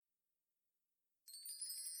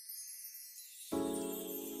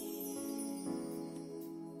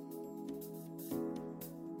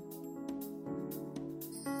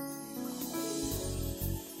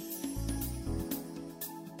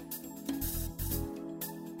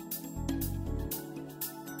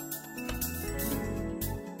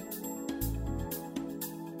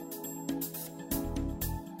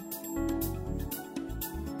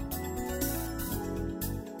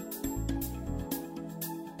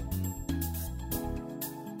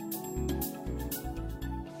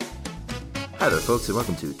Hi there, folks, and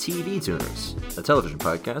welcome to TV Tuners, a television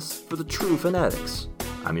podcast for the true fanatics.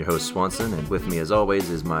 I'm your host, Swanson, and with me, as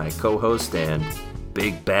always, is my co-host and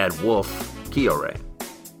big bad wolf, Kiore.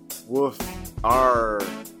 Wolf, R.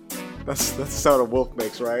 That's the sound a wolf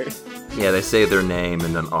makes, right? Yeah, they say their name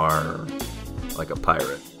and an R, like a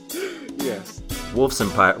pirate. Yes. Wolves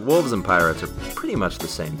and pirates are pretty much the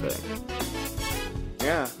same thing.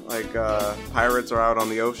 Yeah, like pirates are out on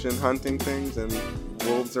the ocean hunting things, and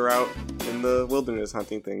wolves are out in the wilderness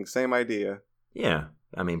hunting things. Same idea. Yeah,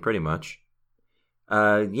 I mean, pretty much.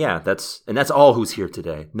 That's all who's here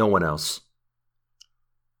today. No one else.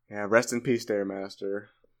 Yeah, rest in peace, Stairmaster.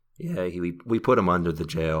 Yeah, we put him under the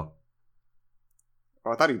jail.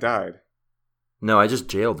 Oh, I thought he died. No, I just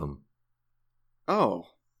jailed him. Oh.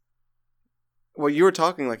 Well, you were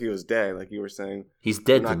talking like he was dead, like you were saying. He's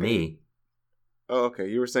dead to me. Oh, okay.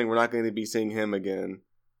 You were saying we're not going to be seeing him again.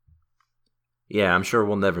 Yeah, I'm sure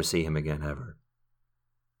we'll never see him again, ever.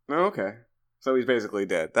 Oh, okay. So he's basically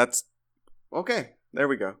dead. That's... Okay, there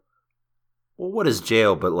we go. Well, what is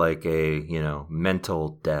jail but like a,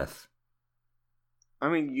 mental death? I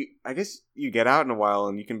mean, I guess you get out in a while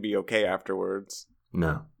and you can be okay afterwards.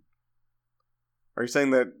 No. Are you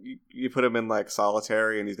saying that you put him in, like,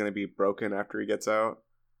 solitary and he's going to be broken after he gets out?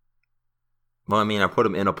 Well, I mean, I put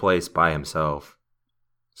him in a place by himself.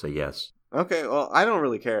 So, yes. Okay, well, I don't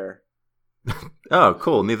really care. Oh,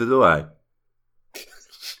 cool. Neither do I.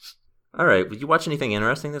 All right. Did you watch anything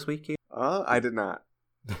interesting this week, Keith? I did not.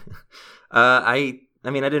 I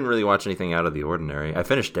mean, I didn't really watch anything out of the ordinary. I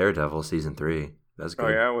finished Daredevil Season 3. That's good. Oh,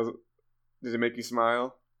 yeah? Did it make you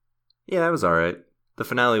smile? Yeah, it was all right. The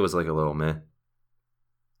finale was like a little meh.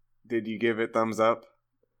 Did you give it thumbs up?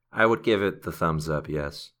 I would give it the thumbs up,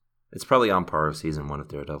 yes. It's probably on par with Season 1 of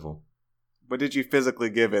Daredevil. But did you physically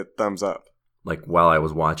give it thumbs up? Like, while I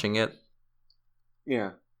was watching it?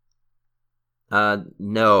 Yeah.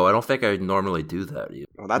 No, I don't think I normally do that.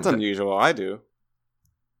 Well, that's unusual. I do.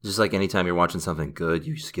 Just like anytime you're watching something good,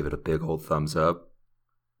 you just give it a big old thumbs up.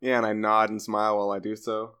 Yeah, and I nod and smile while I do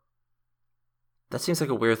so. That seems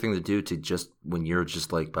like a weird thing to do when you're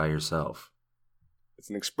just like by yourself.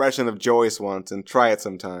 It's an expression of joy, Swanson. Try it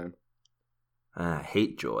sometime. I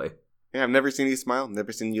hate joy. Yeah, I've never seen you smile,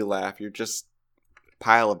 never seen you laugh. You're just a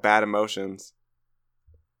pile of bad emotions.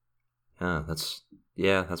 That's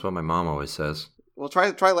what my mom always says. Well,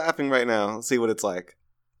 try laughing right now. Let's see what it's like.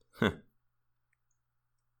 Well,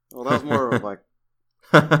 that was more of like...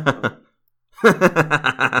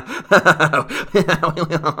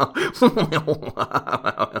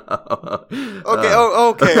 Okay,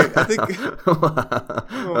 okay. I think...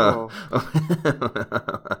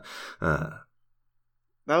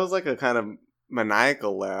 That was like a kind of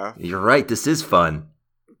maniacal laugh. You're right, this is fun.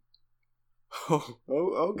 Oh,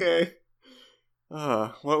 okay.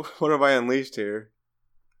 What have I unleashed here?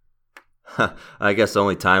 I guess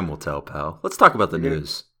only time will tell, pal. Let's talk about the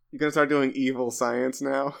news. You gonna start doing evil science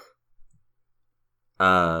now?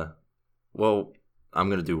 Well, I'm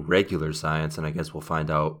gonna do regular science, and I guess we'll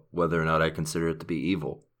find out whether or not I consider it to be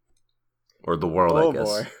evil. Or the world, I guess.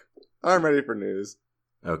 Oh boy. I'm ready for news.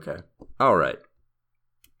 Okay. Alright.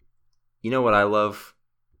 You know what I love?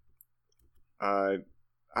 I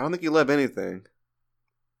don't think you love anything.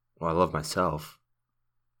 Well, I love myself.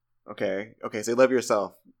 Okay, so you love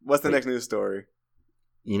yourself. What's the next news story?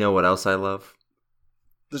 You know what else I love?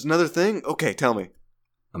 There's another thing? Okay, tell me.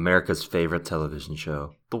 America's favorite television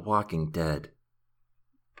show, The Walking Dead.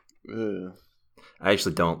 Ugh. I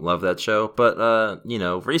actually don't love that show, but,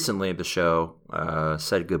 recently the show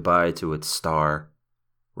said goodbye to its star,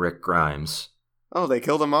 Rick Grimes. Oh, they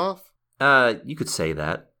killed him off? You could say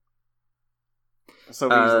that. So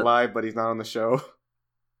he's alive, but he's not on the show?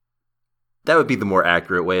 That would be the more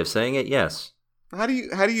accurate way of saying it, yes. How do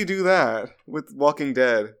you do that with Walking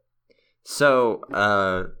Dead? So,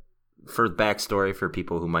 for backstory for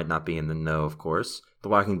people who might not be in the know, of course, The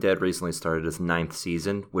Walking Dead recently started its 9th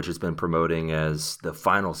season, which has been promoting as the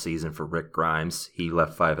final season for Rick Grimes. He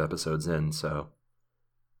left 5 episodes in, so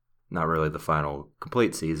not really the final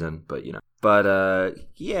complete season, but But,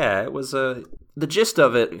 it was the gist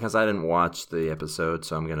of it, because I didn't watch the episode,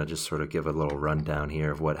 so I'm going to just sort of give a little rundown here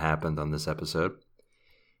of what happened on this episode.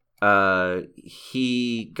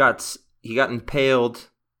 He got impaled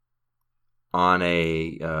on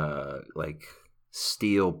a,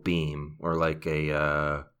 steel beam, or like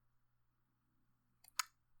a,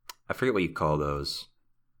 I forget what you call those.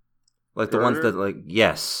 Like the ones that,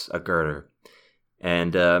 yes, a girder.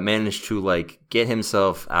 And, managed to, get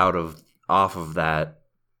himself off of that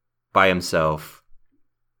by himself.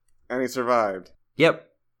 And he survived. Yep.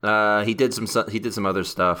 He did some other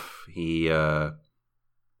stuff. He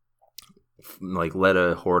like led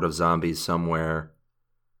a horde of zombies somewhere.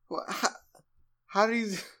 Well, how did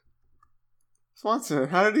he... Swanson,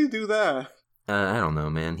 how did he do that? I don't know,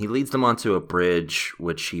 man. He leads them onto a bridge,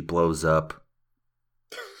 which he blows up.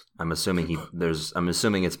 I'm assuming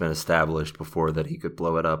it's been established before that he could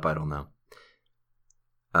blow it up. I don't know.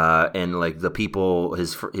 And like the people,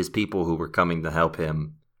 his people who were coming to help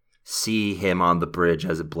him, see him on the bridge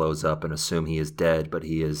as it blows up and assume he is dead, but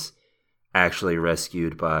he is actually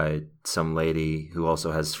rescued by some lady who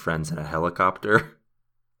also has friends in a helicopter,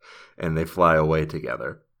 and they fly away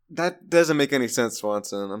together. That doesn't make any sense,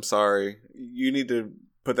 Swanson. I'm sorry. You need to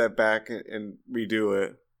put that back and redo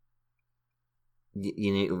it.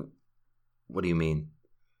 You need... What do you mean?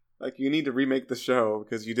 Like, you need to remake the show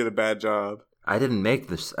because you did a bad job. I didn't make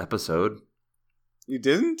this episode. You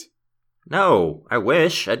didn't? No, I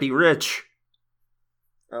wish. I'd be rich.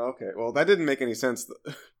 Oh, okay. Well, that didn't make any sense.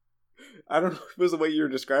 I don't know if it was the way you were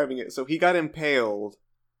describing it. So he got impaled.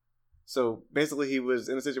 So basically he was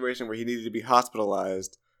in a situation where he needed to be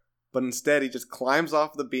hospitalized. But instead he just climbs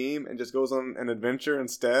off the beam and just goes on an adventure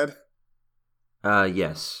instead?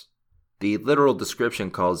 Yes. The literal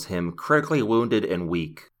description calls him critically wounded and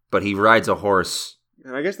weak. But he rides a horse.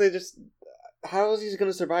 And I guess they just... How is he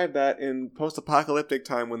going to survive that in post-apocalyptic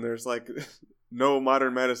time when there's, like, no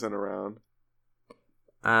modern medicine around?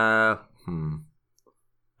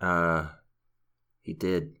 He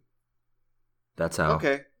did. That's how.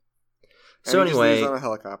 Okay. So and anyway... he's on a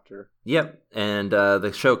helicopter. Yep, and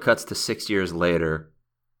the show cuts to 6 years later,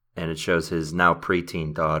 and it shows his now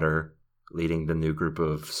preteen daughter leading the new group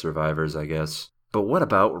of survivors, I guess. But what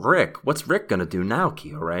about Rick? What's Rick going to do now,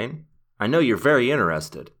 Kyorain? I know you're very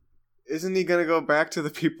interested. Isn't he gonna go back to the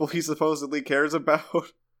people he supposedly cares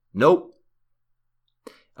about? Nope.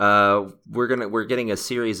 We're getting a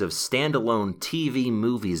series of standalone TV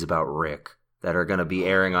movies about Rick that are gonna be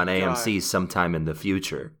airing on AMC sometime in the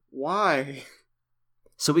future. Why?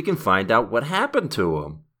 So we can find out what happened to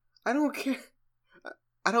him. I don't care.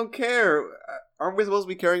 I don't care. Aren't we supposed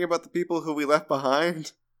to be caring about the people who we left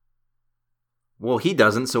behind? Well, he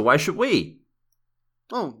doesn't, so why should we?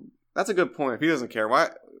 Oh, that's a good point. If he doesn't care, why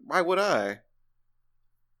would I?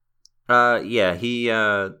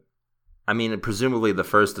 Yeah, I mean, presumably the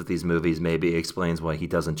first of these movies maybe explains why he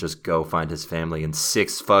doesn't just go find his family in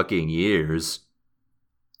 6 fucking years.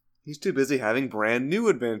 He's too busy having brand new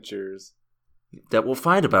adventures. That we'll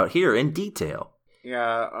find about here in detail.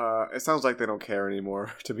 Yeah, it sounds like they don't care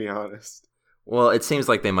anymore, to be honest. Well, it seems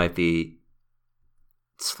like they might be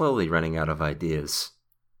slowly running out of ideas.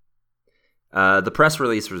 The press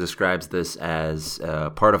release describes this as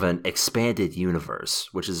part of an expanded universe,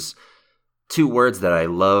 which is 2 words that I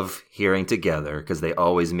love hearing together because they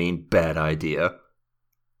always mean bad idea.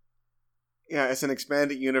 Yeah, it's an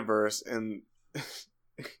expanded universe in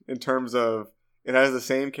terms of it has the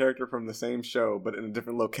same character from the same show, but in a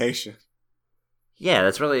different location. Yeah,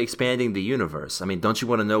 that's really expanding the universe. I mean, don't you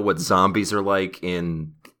want to know what zombies are like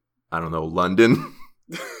in, I don't know, London?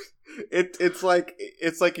 It's like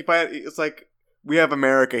we have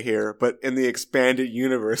America here, but in the expanded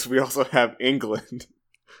universe, we also have England.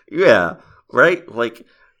 Yeah, right? Like,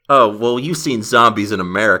 oh, well, you've seen zombies in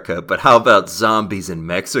America, but how about zombies in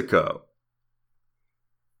Mexico?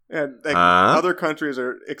 And other countries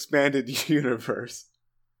are expanded universe.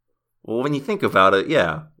 Well, when you think about it,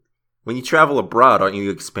 yeah. When you travel abroad, aren't you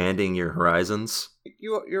expanding your horizons?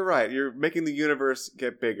 You're right. You're making the universe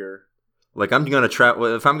get bigger. Like, I'm gonna travel.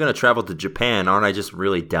 If I'm gonna travel to Japan, aren't I just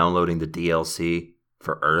really downloading the DLC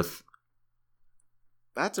for Earth?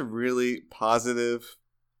 That's a really positive,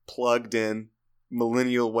 plugged-in,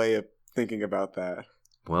 millennial way of thinking about that.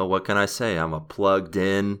 Well, what can I say? I'm a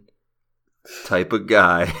plugged-in type of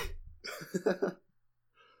guy.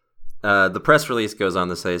 The press release goes on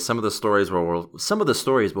to say some of the stories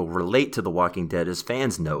will relate to The Walking Dead as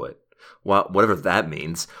fans know it. Well, whatever that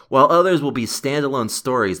means, while others will be standalone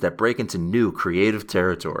stories that break into new creative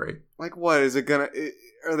territory. Like what? Are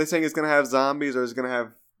they saying it's gonna have zombies, or is it gonna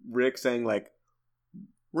have Rick saying like,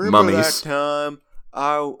 "Remember mummies. that time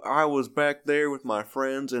I was back there with my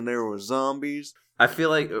friends and there were zombies"? I feel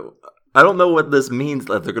like I don't know what this means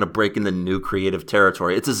that they're gonna break into new creative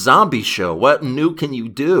territory. It's a zombie show. What new can you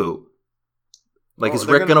do? Like, is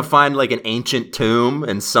Rick gonna find like an ancient tomb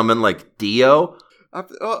and summon like Dio?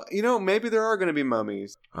 Maybe there are going to be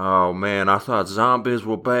mummies. Oh, man, I thought zombies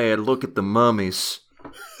were bad. Look at the mummies.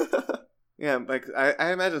 Yeah, like,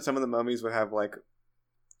 I imagine some of the mummies would have, like,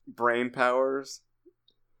 brain powers.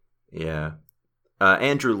 Yeah.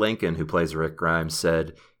 Andrew Lincoln, who plays Rick Grimes,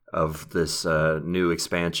 said of this new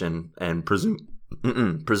expansion and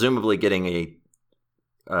presumably getting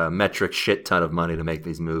a metric shit ton of money to make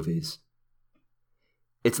these movies.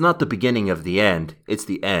 It's not the beginning of the end, it's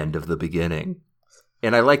the end of the beginning.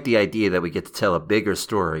 And I like the idea that we get to tell a bigger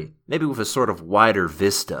story, maybe with a sort of wider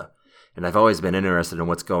vista. And I've always been interested in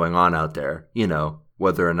what's going on out there,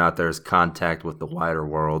 whether or not there's contact with the wider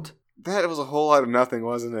world. That was a whole lot of nothing,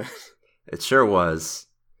 wasn't it? It sure was.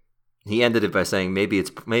 He ended it by saying maybe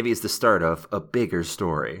it's the start of a bigger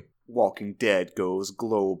story. Walking Dead goes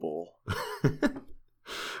global.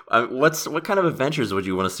 What kind of adventures would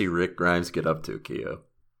you want to see Rick Grimes get up to, Keo?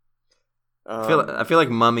 I feel like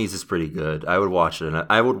Mummies is pretty good. I would watch it.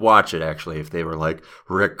 I would watch it actually if they were like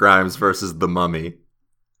Rick Grimes versus the Mummy.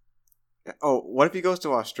 Oh, what if he goes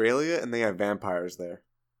to Australia and they have vampires there?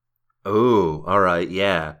 Oh, all right,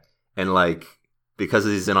 yeah. And like because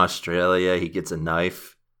he's in Australia, he gets a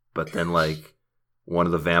knife, but then like one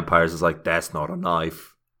of the vampires is like, "That's not a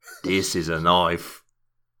knife. This is a knife,"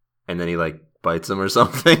 and then he like bites him or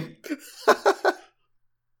something.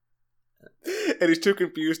 And he's too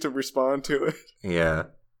confused to respond to it. Yeah.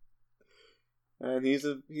 And he's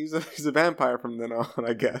a vampire from then on,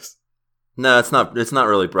 I guess. No, it's not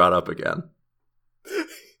really brought up again.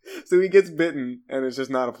 So he gets bitten, and it's just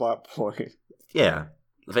not a plot point. Yeah.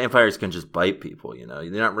 The vampires can just bite people, You're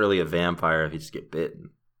not really a vampire if you just get bitten.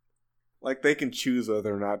 Like, they can choose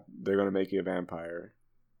whether or not they're going to make you a vampire.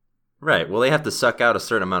 Right. Well, they have to suck out a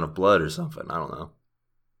certain amount of blood or something. I don't know.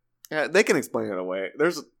 Yeah, they can explain it away.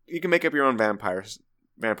 You can make up your own vampire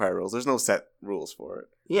rules. There's no set rules for it.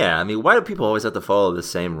 Yeah, I mean, why do people always have to follow the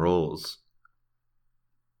same rules?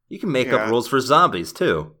 You can make up rules for zombies,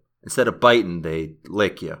 too. Instead of biting, they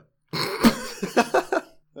lick you.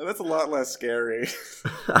 That's a lot less scary.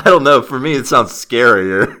 I don't know. For me, it sounds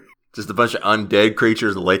scarier. Just a bunch of undead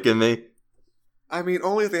creatures licking me. I mean,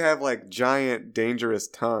 only if they have, like, giant, dangerous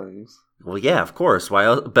tongues. Well, yeah, of course. Why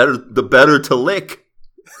else? The better to lick.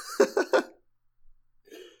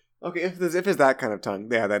 Okay, if it's that kind of tongue,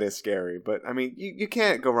 yeah, that is scary. But I mean, you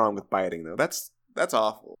can't go wrong with biting though. That's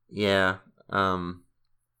awful. Yeah. I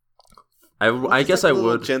guess I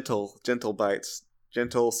would gentle bites,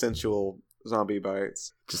 gentle sensual zombie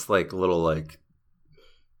bites. Just like little like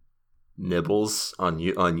nibbles on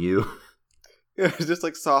you. Yeah, just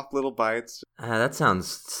like soft little bites. That sounds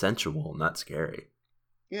sensual, not scary.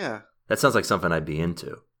 Yeah, that sounds like something I'd be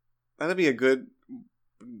into. That'd be a good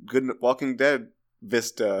Walking Dead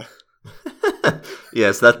vista.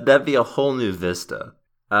 Yes, that'd be a whole new vista.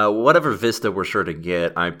 Whatever vista we're sure to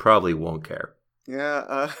get, I probably won't care.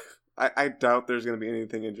 Yeah, I doubt there's going to be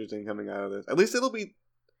anything interesting coming out of this. At least it'll be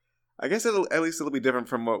different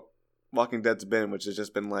from what Walking Dead's been, which has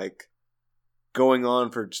just been like going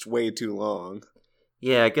on for just way too long.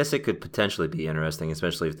 Yeah, I guess it could potentially be interesting,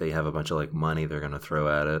 especially if they have a bunch of like money they're going to throw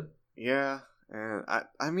at it. Yeah, and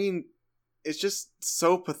I mean, it's just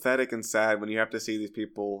so pathetic and sad when you have to see these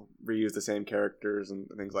people reuse the same characters and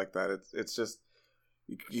things like that. It's just,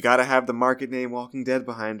 you got to have the market name Walking Dead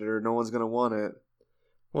behind it, or no one's gonna want it.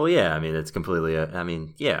 Well, yeah, I mean, it's completely.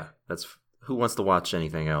 Yeah, that's who wants to watch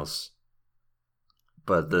anything else.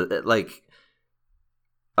 But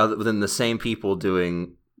other than the same people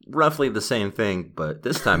doing roughly the same thing, but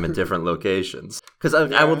this time in different locations. Because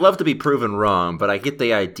I would love to be proven wrong, but I get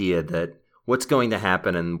the idea that what's going to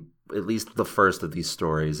happen in at least the first of these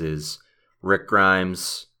stories is Rick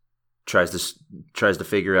Grimes tries to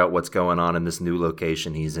figure out what's going on in this new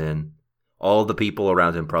location he's in. All the people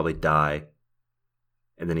around him probably die,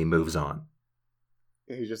 and then he moves on.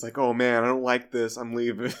 He's just like, oh man, I don't like this, I'm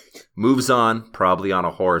leaving. Moves on, probably on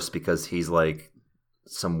a horse, because he's like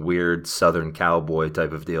some weird southern cowboy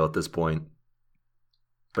type of deal at this point.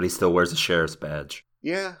 But he still wears a sheriff's badge.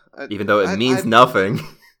 Yeah. Even though it means nothing.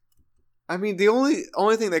 I mean, the only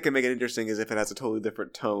thing that can make it interesting is if it has a totally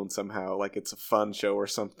different tone somehow, like it's a fun show or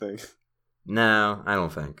something. No, I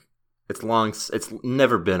don't think. It's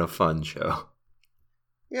never been a fun show.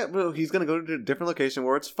 Yeah, well, he's going to go to a different location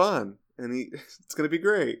where it's fun, and it's going to be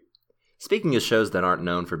great. Speaking of shows that aren't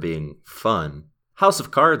known for being fun, House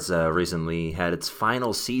of Cards recently had its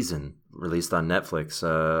final season released on Netflix,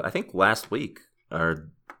 I think last week,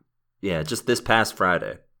 just this past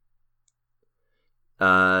Friday.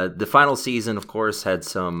 The final season, of course, had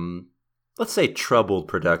some, let's say, troubled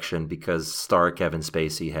production because star Kevin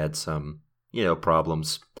Spacey had some,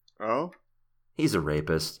 problems. Oh? He's a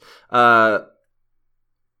rapist. Is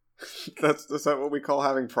that what we call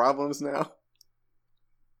having problems now?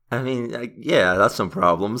 I mean, yeah, that's some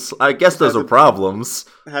problems. I guess those are problems.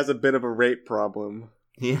 Has a bit of a rape problem.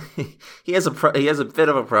 He has a bit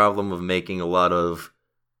of a problem of making a lot of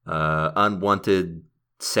unwanted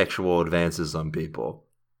sexual advances on people.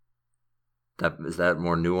 Is that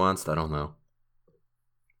more nuanced? I don't know.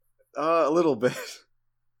 A little bit.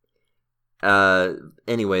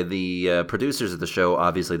 Anyway, the producers of the show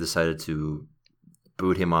obviously decided to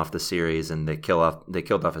boot him off the series, and they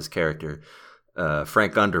killed off his character,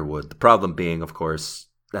 Frank Underwood. The problem being, of course,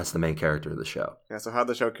 that's the main character of the show. Yeah, so how'd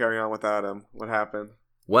the show carry on without him? What happened?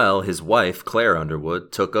 Well, his wife, Claire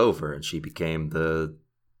Underwood, took over, and she became the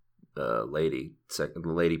lady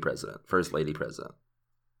president, first lady president.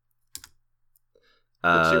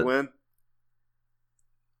 Did she win?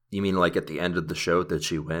 You mean like at the end of the show, did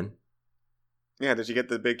she win? Yeah, did she get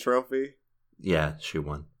the big trophy? Yeah, she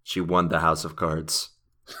won. She won the House of Cards.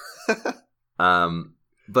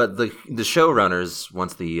 But the showrunners,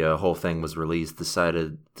 once the whole thing was released,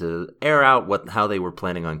 decided to air out how they were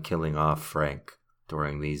planning on killing off Frank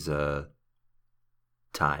during these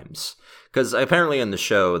times. Because apparently in the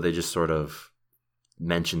show, they just sort of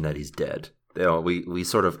mention that he's dead. We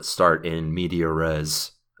sort of start in media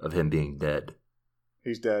res of him being dead.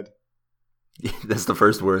 He's dead. That's the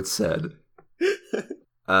first word said.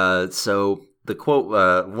 So the quote,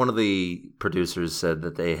 one of the producers said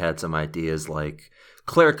that they had some ideas like,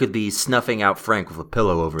 Claire could be snuffing out Frank with a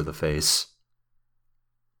pillow over the face.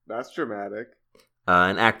 That's dramatic.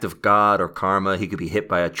 An act of God or karma, he could be hit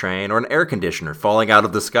by a train, or an air conditioner falling out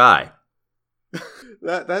of the sky.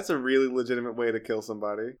 That's a really legitimate way to kill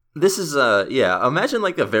somebody. This is, imagine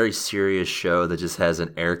like a very serious show that just has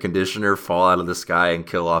an air conditioner fall out of the sky and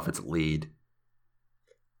kill off its lead.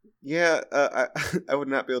 Yeah, I would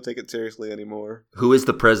not be able to take it seriously anymore. Who is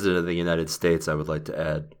the president of the United States, I would like to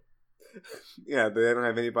add. Yeah, they don't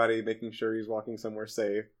have anybody making sure he's walking somewhere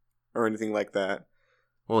safe or anything like that.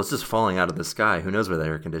 Well, it's just falling out of the sky. Who knows where the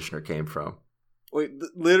air conditioner came from? Wait,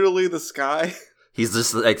 literally the sky? He's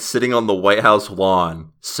just like sitting on the White House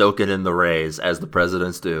lawn, soaking in the rays, as the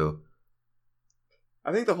presidents do.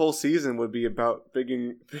 I think the whole season would be about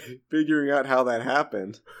figuring out how that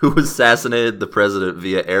happened. Who assassinated the president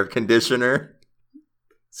via air conditioner?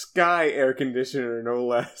 Sky air conditioner, no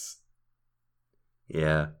less.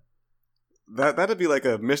 Yeah. That'd be like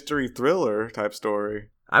a mystery thriller type story.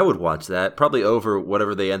 I would watch that, probably over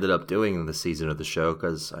whatever they ended up doing in the season of the show,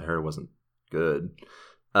 because I heard it wasn't good.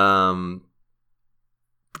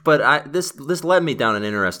 But this led me down an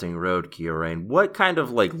interesting road, Kyorain. What kind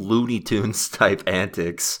of like Looney Tunes type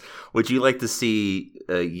antics would you like to see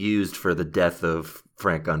used for the death of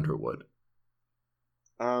Frank Underwood?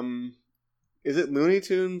 Is it Looney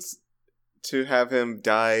Tunes to have him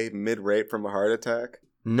die mid-rape from a heart attack?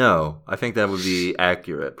 No, I think that would be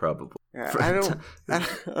accurate, probably. Yeah, I don't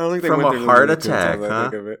think they from went a through heart Looney Tunes attack, now that I huh?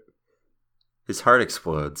 think of it. His heart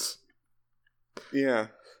explodes. Yeah.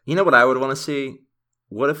 You know what I would want to see?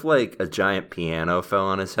 What if like a giant piano fell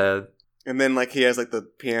on his head? And then like he has like the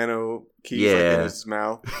piano keys like, in his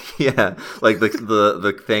mouth. Yeah, like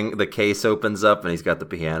the case opens up and he's got the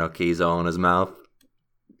piano keys all in his mouth.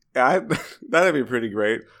 Yeah, that'd be pretty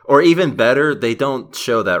great. Or even better, they don't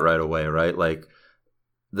show that right away, right? Like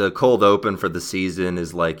the cold open for the season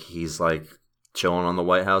is like he's like chilling on the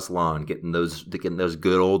White House lawn, getting those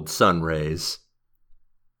good old sun rays,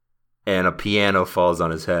 and a piano falls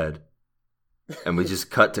on his head, and we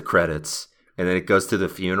just cut to credits, and then it goes to the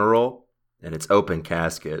funeral, and it's open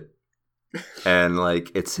casket, and like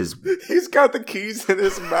it's his. He's got the keys in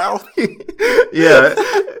his mouth. Yeah,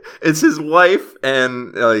 it's his wife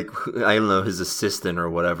and like I don't know, his assistant or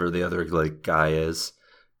whatever the other like guy is.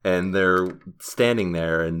 And they're standing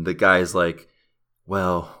there, and the guy's like,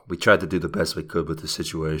 well, we tried to do the best we could with the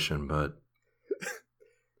situation, but...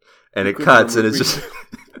 And it cuts, and it's just...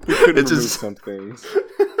 We couldn't remove some things.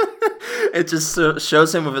 It just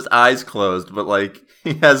shows him with his eyes closed, but, like,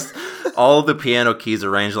 he has all the piano keys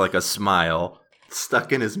arranged like a smile,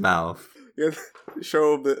 stuck in his mouth. Yeah,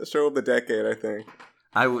 show of the decade, I think.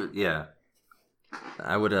 I would give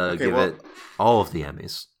it all of the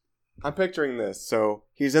Emmys. I'm picturing this. So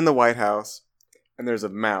he's in the White House, and there's a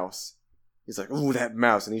mouse. He's like, "Ooh, that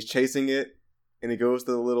mouse!" And he's chasing it, and he goes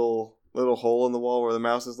to the little hole in the wall where the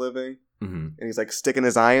mouse is living, and he's like sticking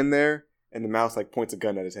his eye in there, and the mouse like points a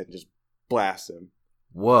gun at his head and just blasts him.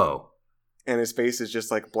 Whoa! And his face is just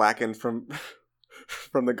like blackened from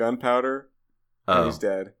the gunpowder, and he's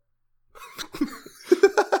dead.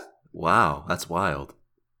 Wow, that's wild.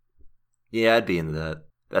 Yeah, I'd be into that.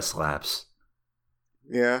 That slaps.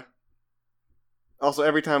 Yeah. Also,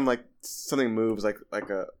 every time like something moves, like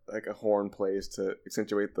a horn plays to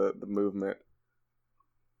accentuate the movement.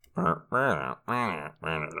 Like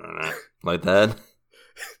that?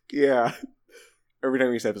 Yeah. Every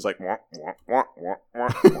time he steps, it's like wah, wah, wah,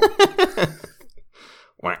 wah,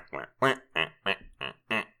 wah.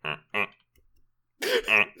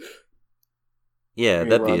 Yeah,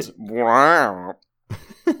 that'd be it. Wow.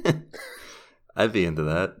 I'd be into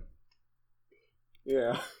that.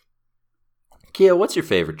 Yeah. Kia, what's your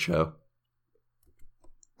favorite show?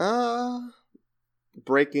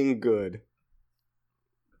 Breaking Good.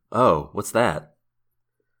 Oh, what's that?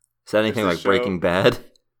 Is that anything There's like this show- Breaking Bad?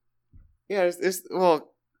 Yeah,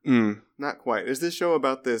 not quite. Is this show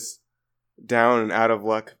about this down and out of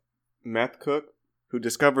luck meth cook who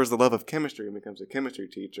discovers the love of chemistry and becomes a chemistry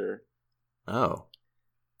teacher, Oh.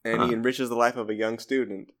 and Huh. he enriches the life of a young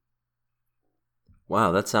student.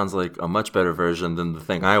 Wow, that sounds like a much better version than the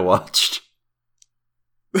thing I watched.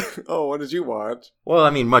 Oh, what did you watch? Well, I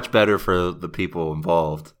mean, much better for the people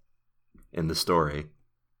involved in the story.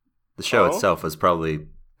 The show Oh? itself was probably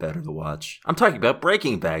better to watch. I'm talking about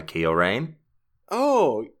Breaking Bad, Keo Rain.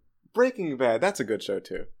 Oh, Breaking Bad. That's a good show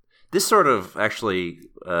too. This sort of actually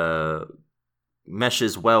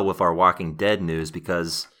meshes well with our Walking Dead news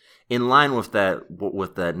because, in line with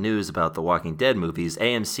that news about the Walking Dead movies,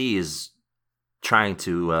 AMC is trying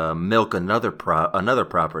to milk another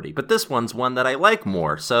property, but this one's one that I like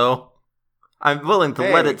more, so I'm willing to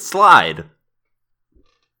let Hey. it slide.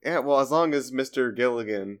 Yeah, well, as long as Mr.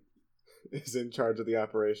 Gilligan is in charge of the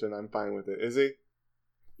operation, I'm fine with it. Is he?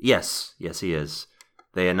 Yes, he is.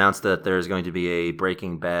 They announced that there's going to be a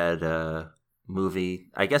Breaking Bad movie.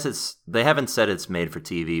 I guess they haven't said it's made for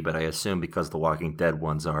TV, but I assume because the Walking Dead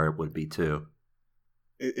ones are, it would be too.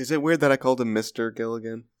 Is it weird that I called him Mr.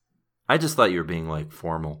 Gilligan? I just thought you were being like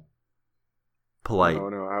formal, polite.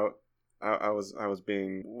 No, I was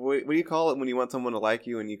being. What do you call it when you want someone to like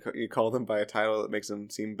you and you call them by a title that makes them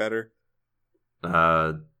seem better?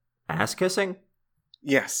 Ass kissing?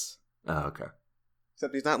 Yes. Oh, okay.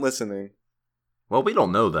 Except he's not listening. Well, we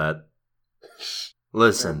don't know that.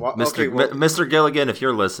 Listen, Yeah, well, Mr. okay, well- Mr. Gilligan, if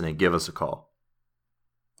you're listening, give us a call.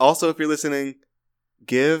 Also, if you're listening,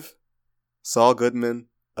 give Saul Goodman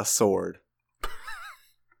a sword.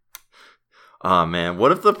 Oh man,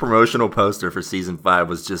 what if the promotional poster for season 5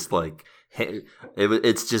 was just like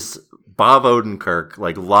it's just Bob Odenkirk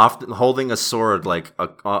like holding a sword like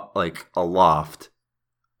aloft,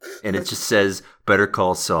 and it just says "Better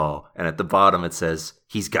Call Saul," and at the bottom it says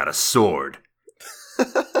he's got a sword.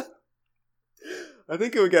 I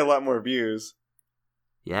think it would get a lot more views.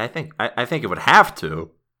 Yeah, I think it would have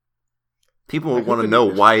to. People would Like, want who to could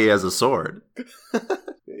know be- why he has a sword.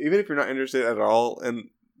 Even if you're not interested at all in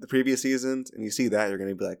the previous seasons, and you see that, you're going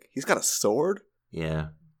to be like, he's got a sword? Yeah,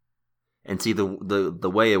 and see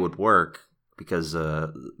the way it would work, because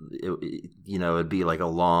it'd be like a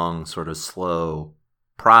long sort of slow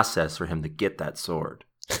process for him to get that sword.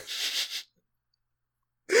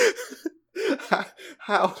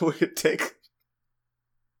 How would it take?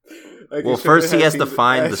 Like, Well, it should first he have has to seasons-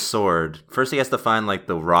 find the sword. First he has to find like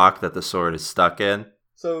the rock that the sword is stuck in.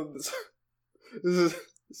 So this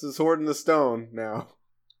is Sword in the Stone now,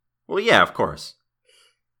 Well, yeah, of course.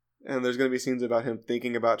 and there's going to be scenes about him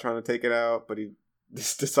thinking about trying to take it out, but he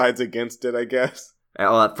just decides against it, I guess.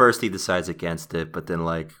 Well, at first he decides against it, but then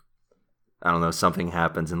like I don't know, something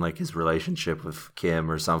happens in like his relationship with Kim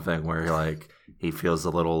or something where like he feels a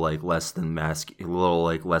little like less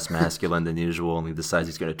masculine than usual, and he decides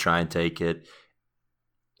he's going to try and take it,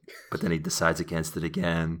 but then he decides against it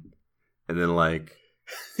again, and then like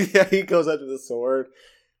Yeah, he goes up to the sword,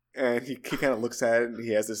 and he kind of looks at it, and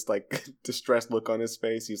he has this like distressed look on his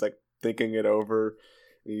face. He's like thinking it over.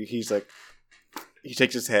 He's like, he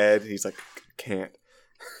shakes his head. He's like, can't.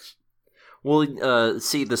 well,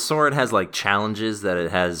 see, the sword has like challenges that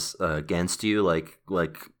it has against you, like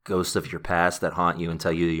ghosts of your past that haunt you and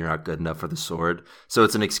tell you you're not good enough for the sword. So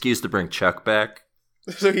it's an excuse to bring Chuck back.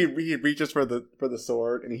 So he reaches for the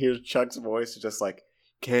sword, and he hears Chuck's voice, just like,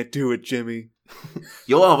 "Can't do it, Jimmy."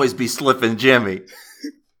 You'll always be slipping, Jimmy.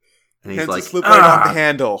 And he's Hence like, the slip right off the "Ah!"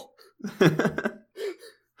 handle.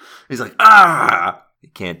 He's like, "Ah!" He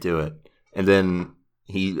can't do it. And then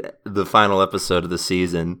the final episode of the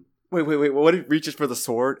season. Wait. What if he reaches for the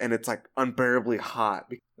sword, and it's like unbearably hot?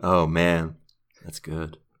 Oh man, that's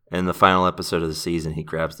good. And the final episode of the season, he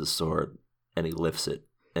grabs the sword and he lifts it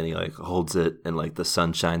and he like holds it, and like the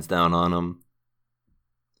sun shines down on him.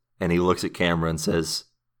 And he looks at camera and says,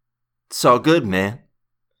 "It's all good, man."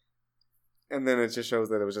 And then it just shows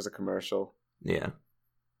that it was just a commercial. Yeah.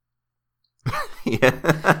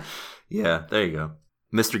 Yeah. Yeah, there you go.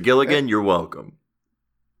 Mr. Gilligan, you're welcome.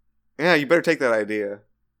 Yeah, you better take that idea.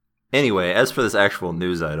 Anyway, as for this actual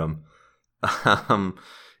news item,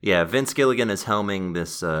 yeah, Vince Gilligan is helming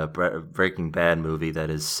this Breaking Bad movie that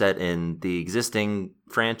is set in the existing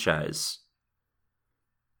franchise.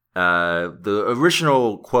 The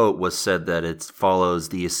original quote was said that it follows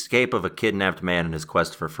the escape of a kidnapped man in his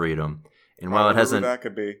quest for freedom. And while it hasn't, that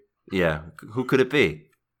could be. yeah, who could it be?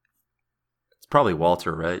 It's probably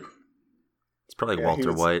Walter, right? It's probably Yeah,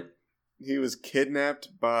 Walter White. He was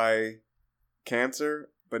kidnapped by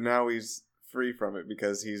cancer, but now he's free from it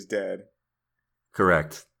because he's dead.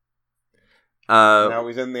 Correct. Now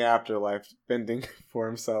he's in the afterlife, fending for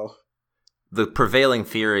himself. The prevailing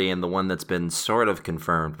theory, and the one that's been sort of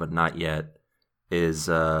confirmed but not yet, is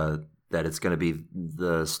that it's going to be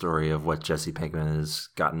the story of what Jesse Pinkman has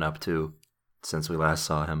gotten up to since we last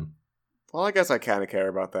saw him. Well, I guess I kind of care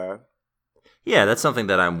about that. Yeah, that's something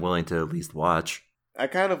that I'm willing to at least watch. I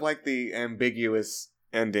kind of like the ambiguous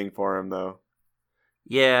ending for him, though.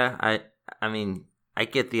 Yeah, I mean, I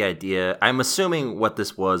get the idea. I'm assuming what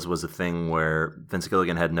this was a thing where Vince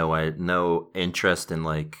Gilligan had no interest in,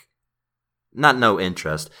 like, not no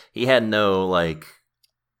interest. He had no, like...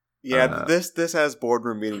 Yeah, this has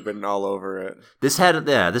boardroom meeting written all over it. This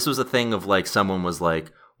was a thing of, like, someone was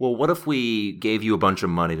like, well, what if we gave you a bunch of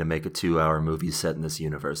money to make a 2-hour movie set in this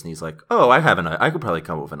universe? And he's like, oh, I could probably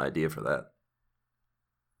come up with an idea for that.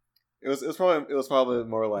 It was probably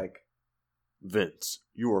more like, Vince,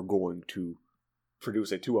 you are going to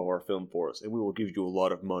produce a 2-hour film for us, and we will give you a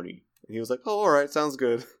lot of money. And he was like, oh, all right, sounds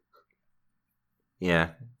good. Yeah,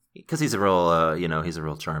 because he's a real, he's a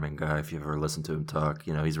real charming guy. If you ever listen to him talk,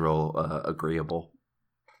 he's real agreeable.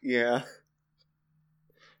 Yeah.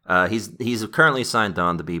 He's currently signed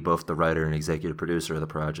on to be both the writer and executive producer of the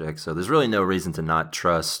project, so there's really no reason to not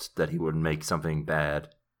trust that he would make something bad.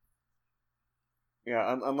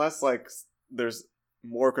 Yeah, unless, like, there's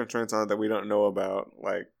more constraints on it that we don't know about.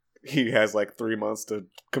 Like, he has, like, 3 months to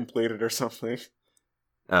complete it or something.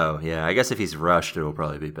 Oh, yeah, I guess if he's rushed, it'll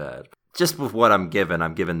probably be bad. Just with what I'm given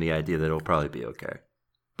the idea that it'll probably be okay.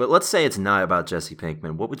 But let's say it's not about Jesse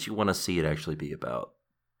Pinkman. What would you want to see it actually be about?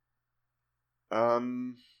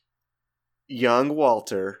 Young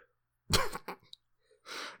Walter.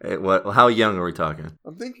 How young are we talking?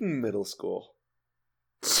 I'm thinking middle school.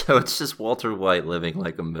 So it's just Walter White living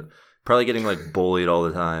like probably getting like bullied all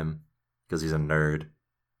the time because he's a nerd.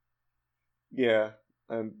 Yeah,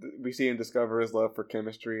 and we see him discover his love for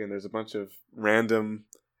chemistry, and there's a bunch of random,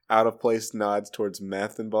 out-of-place nods towards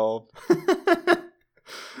meth involved.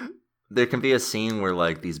 There can be a scene where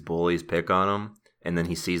like these bullies pick on him, and then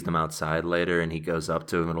he sees them outside later, and he goes up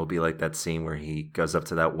to him, and it'll be like that scene where he goes up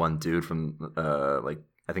to that one dude from like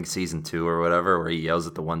I think season 2 or whatever, where he yells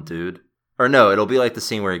at the one dude. Or no, it'll be like the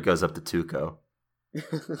scene where he goes up to Tuco.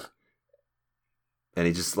 And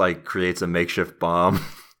he just like creates a makeshift bomb.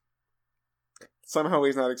 Somehow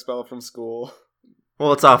he's not expelled from school.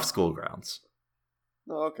 Well, it's off school grounds.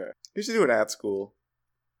 Oh, okay. He should do it at school.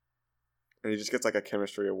 And he just gets like a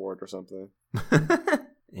chemistry award or something.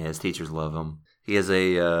 Yeah, his teachers love him. He has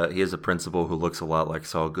a principal who looks a lot like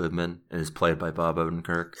Saul Goodman and is played by Bob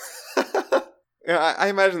Odenkirk. Yeah, I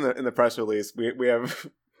imagine that in the press release we have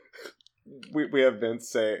we have Vince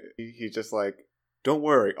say he's just like, don't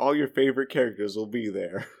worry, all your favorite characters will be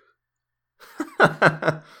there.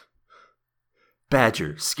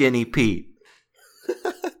 Badger, Skinny Pete.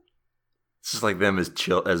 It's just like them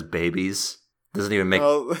as babies. Doesn't even make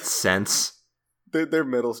sense. They're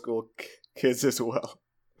middle school kids as well.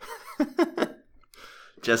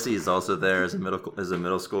 Jesse is also there as a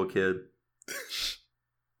middle school kid.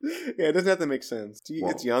 Yeah, it doesn't have to make sense.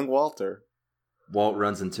 It's young Walter. Walt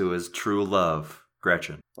runs into his true love,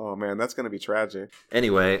 Gretchen. Oh man, that's gonna be tragic.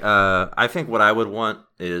 Anyway, I think what I would want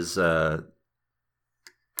is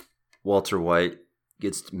Walter White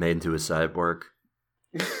gets made into a cyborg.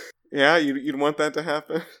 Yeah, you'd want that to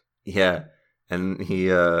happen? Yeah, and he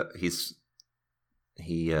has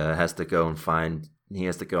to go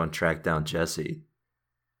and track down Jesse.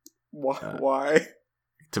 Why?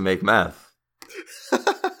 To make meth.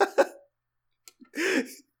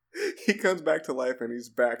 He comes back to life and he's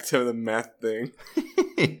back to the meth thing.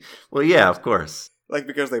 Well, yeah, of course. Like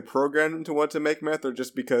because they programmed him to want to make meth, or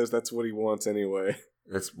just because that's what he wants anyway?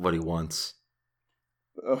 That's what he wants.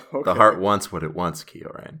 Oh, okay. The heart wants what it wants,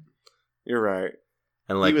 Kioran. You're right.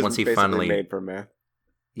 And like once he finally made for meth.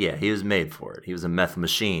 Yeah, he was made for it. He was a meth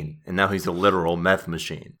machine, and now he's a literal meth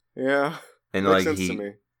machine. Yeah, and makes like sense to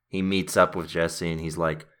me. He meets up with Jesse, and he's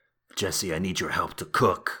like, "Jesse, I need your help to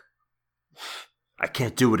cook. I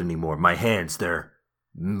can't do it anymore. My hands, they're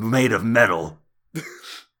made of metal."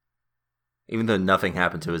 Even though nothing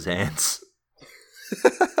happened to his hands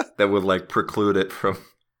that would like preclude it from.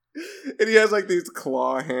 And he has like these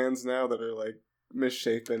claw hands now that are like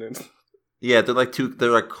misshapen and. Yeah, they're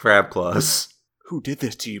like crab claws. Who did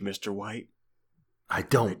this to you, Mr. White? I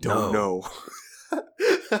don't know.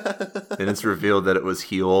 And then it's revealed that it was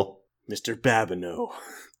Huel. Mr. Babineau.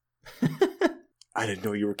 I didn't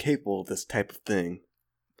know you were capable of this type of thing.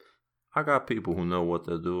 I got people who know what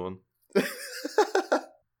they're doing.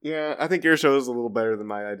 Yeah, I think your show is a little better than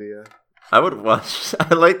my idea. I would watch.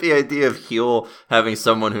 I like the idea of Heel having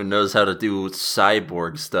someone who knows how to do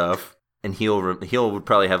cyborg stuff, and Heel would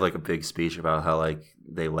probably have like a big speech about how like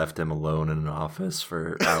they left him alone in an office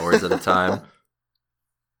for hours at a time.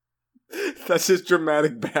 That's his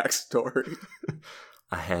dramatic backstory.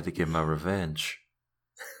 I had to get my revenge.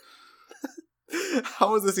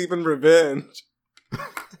 How is this even revenge?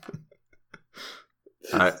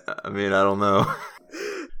 I mean, I don't know.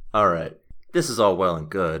 All right. This is all well and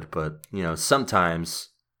good, but, sometimes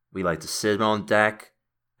we like to sit on deck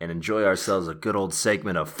and enjoy ourselves a good old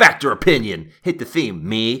segment of Factor Opinion. Hit the theme,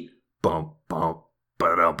 me. Bump, bump,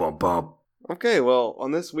 ba-dum, bump, bump. Okay, well,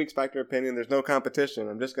 on this week's Factor Opinion, there's no competition.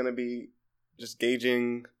 I'm just going to be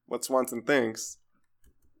gauging what Swanson thinks.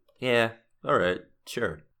 Yeah, all right,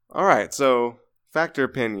 sure. All right, so Factor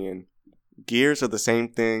Opinion. Gears are the same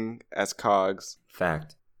thing as cogs.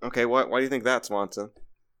 Fact. Okay, why do you think that, Swanson?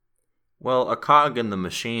 Well, a cog in the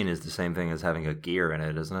machine is the same thing as having a gear in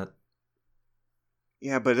it, isn't it?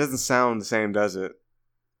 Yeah, but it doesn't sound the same, does it?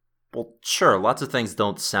 Well, sure, lots of things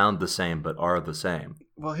don't sound the same, but are the same.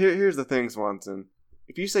 Well, here's the thing, Swanson.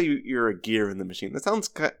 If you say you're a gear in the machine, that sounds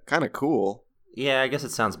kind of cool. Yeah, I guess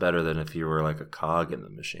it sounds better than if you were like a cog in the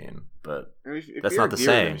machine, but I mean, if that's you're not a the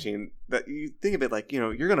gear in same. the machine, that you think of it like,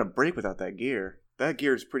 you're going to break without that gear. That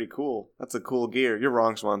gear is pretty cool. That's a cool gear. You're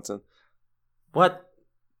wrong, Swanson. What?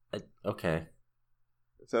 Okay.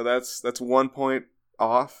 So that's 1 point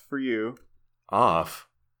off for you. Off?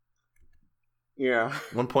 Yeah.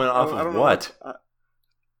 1 point off I don't of know what?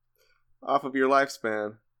 Off of your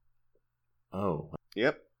lifespan. Oh.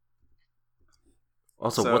 Yep.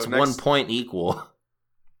 Also, So what's next- 1 point equal?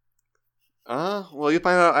 Well, you'll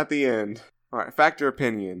find out at the end. All right, Factor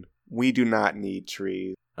Opinion. We do not need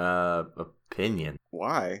trees. Opinion.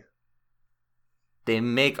 Why? They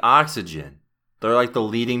make oxygen. They're like the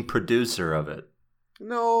leading producer of it.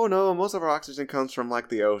 No, most of our oxygen comes from, like,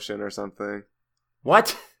 the ocean or something.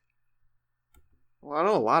 What? Well, I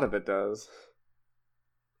know a lot of it does.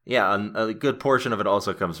 Yeah, a good portion of it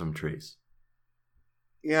also comes from trees.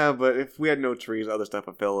 Yeah, but if we had no trees, other stuff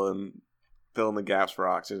would fill in the gaps for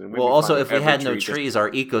oxygen. We'd Well, be also, fine if we every had no tree just- trees, our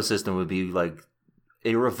ecosystem would be, like,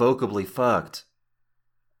 irrevocably fucked.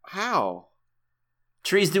 How?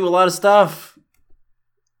 Trees do a lot of stuff.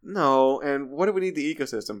 No, and what do we need the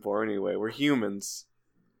ecosystem for anyway? We're humans.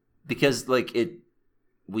 Because, like,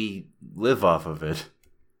 we live off of it.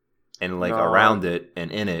 And, like, No. around it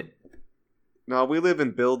and in it. No, we live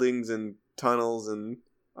in buildings and tunnels and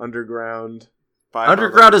underground. five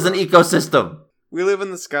Underground is an miles ecosystem. We live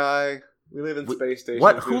in the sky. We live in space stations.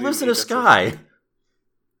 What? We Who live lives in an a sky?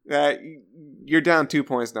 You're down 2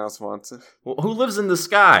 points now, Swanson. Well, who lives in the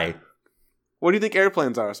sky? What do you think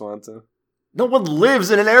airplanes are, Swanson? No one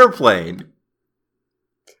lives in an airplane.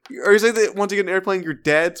 Are you saying that once you get an airplane, you're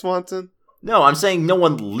dead, Swanson? No, I'm saying no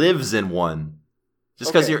one lives in one.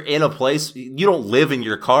 Just because Okay. you're in a place, you don't live in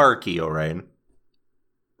your car, Keorain.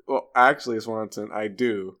 Well, actually, Swanson, I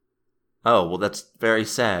do. Oh, well, that's very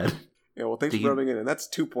sad. Yeah, well, thanks Do for you- rubbing it in. That's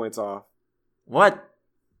 2 points off. What?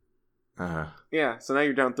 Yeah, so now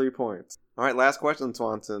you're down 3 points. All right, last question,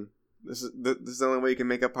 Swanson. This is the only way you can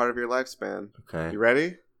make up part of your lifespan. Okay, You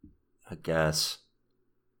ready? I guess.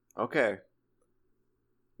 Okay.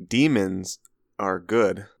 Demons are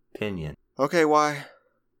good. Opinion. Okay, why?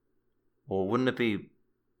 Well, wouldn't it be...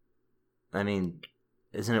 I mean,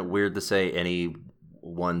 isn't it weird to say any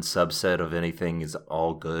one subset of anything is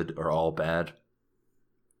all good or all bad?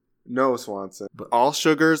 No, Swanson. But- All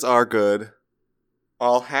sugars are good.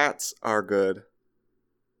 All hats are good.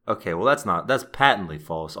 Okay, well, that's patently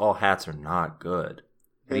false. All hats are not good.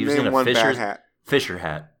 Are you And using name a one bad Fisher's hat. Fisher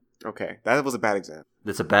hat? Okay, that was a bad example.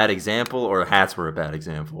 That's a bad example, or hats were a bad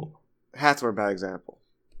example? Hats were a bad example.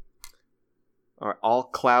 All right, all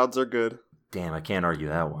clouds are good. Damn, I can't argue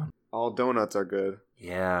that one. All donuts are good.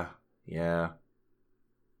 Yeah.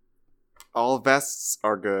 All vests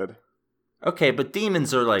are good. Okay, but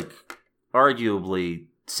demons are, like, arguably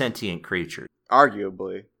sentient creatures.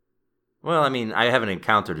 Arguably. Well, I mean, I haven't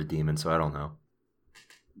encountered a demon, so I don't know.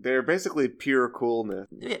 They're basically pure coolness.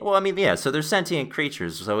 Yeah, well, I mean, yeah, so they're sentient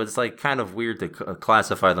creatures, so it's, like, kind of weird to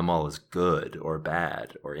classify them all as good or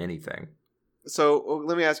bad or anything. So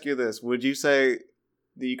let me ask you this. Would you say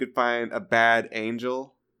that you could find a bad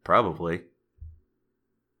angel? Probably.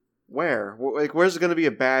 Where? Like, where's going to be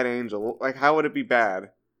a bad angel? Like, how would it be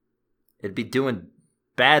bad? It'd be doing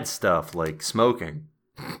bad stuff, like smoking.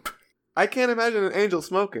 I can't imagine an angel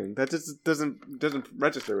smoking. That just doesn't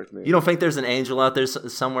register with me. You don't think there's an angel out there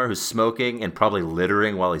somewhere who's smoking and probably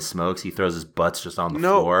littering while he smokes? He throws his butts just on the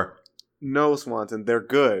No. floor. No, Swanson. They're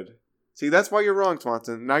good. See, that's why you're wrong,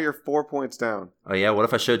 Swanson. Now you're 4 points down. Oh yeah, what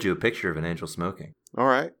if I showed you a picture of an angel smoking? All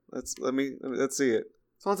right, let's see it.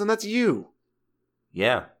 Swanson, that's you.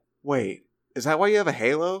 Yeah. Wait, is that why you have a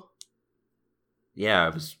halo?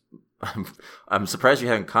 Yeah, I'm surprised you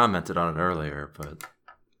hadn't commented on it earlier, but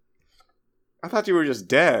I thought you were just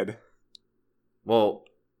dead. Well,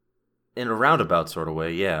 in a roundabout sort of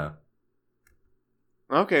way, yeah.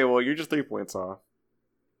 Okay, well, you're just 3 points off.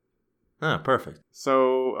 Ah, perfect.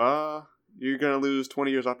 So, you're gonna lose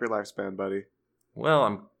 20 years off your lifespan, buddy. Well,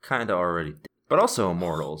 I'm kinda already dead. But also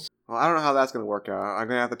immortals. Well, I don't know how that's gonna work out. I'm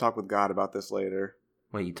gonna have to talk with God about this later.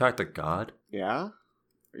 Wait, you talked to God? Yeah?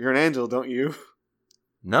 You're an angel, don't you?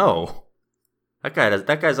 No. That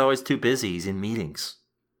guy's always too busy. He's in meetings.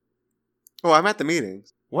 Oh, I'm at the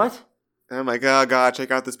meetings. What? And I'm like, oh, God,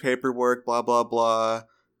 check out this paperwork, blah, blah, blah.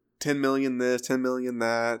 10 million this, 10 million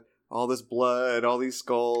that. All this blood, all these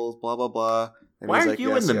skulls, blah, blah, blah. And why he's are like, you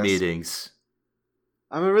yes, in the yes. meetings?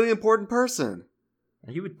 I'm a really important person.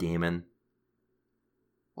 Are you a demon?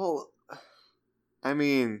 Well, I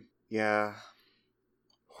mean, yeah.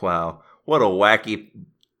 Wow. What a wacky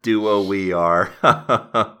duo we are.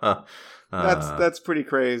 That's pretty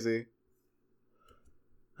crazy.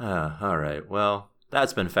 All right. Well,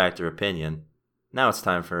 that's been Factor Opinion. Now it's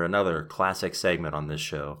time for another classic segment on this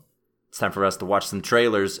show. It's time for us to watch some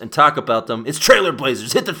trailers and talk about them. It's Trailer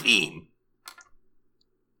Blazers. Hit the theme.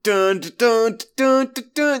 Dun dun dun dun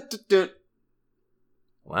dun dun dun.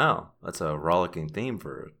 Wow, that's a rollicking theme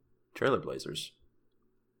for Trailer Blazers.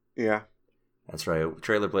 Yeah. That's right.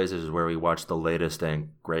 Trailer Blazers is where we watch the latest and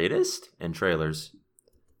greatest in trailers.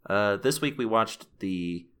 This week we watched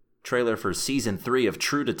the trailer for season 3 of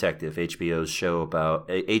True Detective,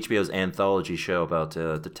 HBO's anthology show about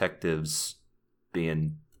detectives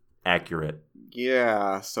being accurate.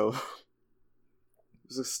 Yeah, so it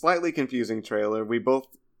was a slightly confusing trailer. We both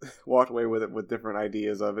walked away with it with different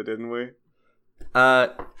ideas of it, didn't we?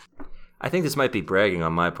 I think this might be bragging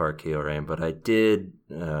on my part, Kyorain, but I did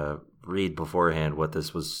read beforehand what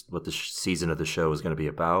the season of the show was going to be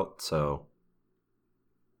about, so...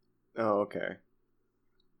 Oh, okay.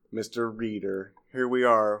 Mr. Reader. Here we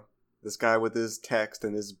are. This guy with his text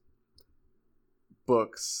and his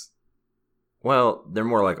books. Well, they're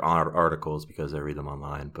more like articles because I read them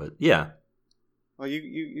online, but yeah. Well,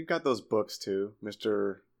 you've got those books too,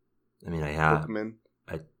 Mr. I mean, I have. Bookman.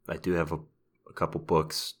 I do have a couple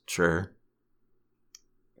books, sure.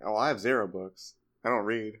 Oh, I have 0 books. I don't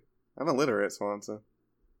read. I'm illiterate, Swanson.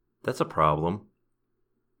 That's a problem.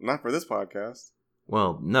 Not for this podcast.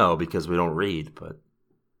 Well, no, because we don't read, but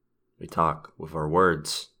we talk with our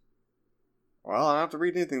words. Well, I don't have to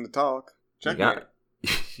read anything to talk. Checkmate.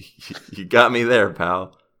 You got me there,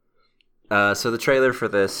 pal. So the trailer for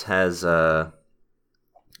this has a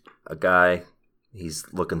guy. He's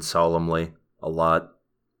looking solemnly a lot.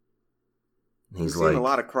 He's seen a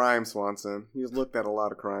lot of crime, Swanson. He's looked at a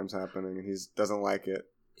lot of crimes happening, and he doesn't like it.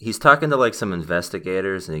 He's talking to like some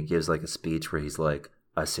investigators, and he gives like a speech where he's like,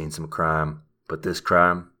 "I've seen some crime, but this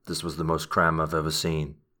was the most crime I've ever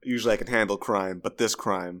seen. Usually I can handle crime, but this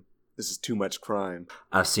is too much crime.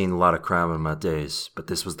 I've seen a lot of crime in my days, but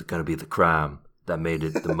this was going to be the crime that made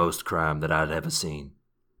it the most crime that I'd ever seen."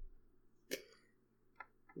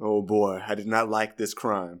 Oh boy, I did not like this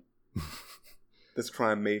crime. This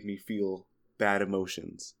crime made me feel bad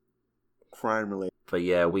emotions. Crime related. But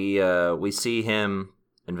yeah, we see him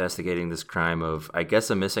investigating this crime of, I guess,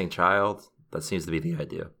 a missing child. That seems to be the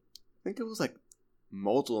idea. I think it was like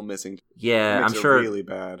multiple missing. Yeah, I'm sure. Really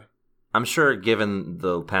bad. I'm sure, given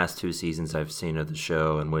the past 2 seasons I've seen of the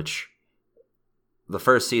show, in which the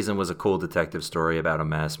first season was a cool detective story about a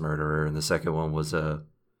mass murderer, and the second one was a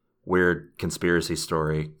weird conspiracy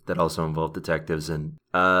story that also involved detectives, and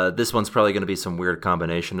this one's probably going to be some weird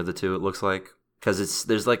combination of the two, it looks like, because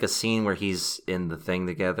there's like a scene where he's in the thing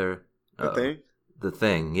together. The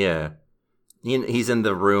thing, yeah. He's in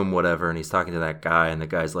the room, whatever, and he's talking to that guy, and the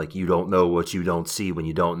guy's like, "You don't know what you don't see when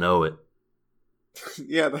you don't know it."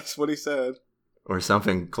 Yeah, that's what he said. Or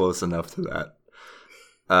something close enough to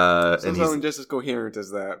that. Something just as coherent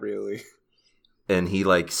as that, really. And he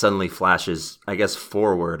like suddenly flashes, I guess,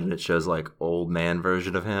 forward, and it shows like old man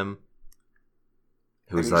version of him,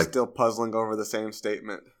 who's like still puzzling over the same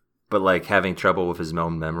statement, but like having trouble with his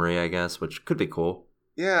own memory, I guess, which could be cool.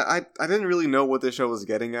 Yeah, I didn't really know what this show was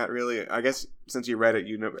getting at, really. I guess since you read it,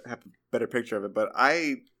 you have a better picture of it, but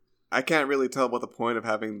I can't really tell what the point of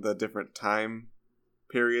having the different time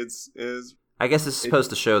periods is. I guess it's supposed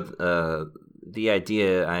to show, the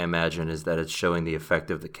idea, I imagine, is that it's showing the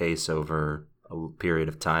effect of the case over a period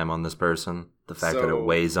of time on this person. The fact that it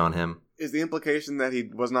weighs on him. is the implication that he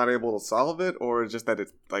was not able to solve it, or just that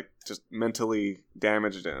it's like just mentally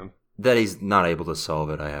damaged him? That he's not able to solve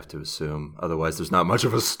it, I have to assume. Otherwise, there's not much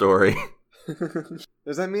of a story.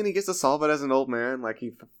 Does that mean he gets to solve it as an old man? Like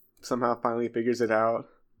he somehow finally figures it out?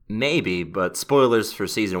 Maybe, but spoilers for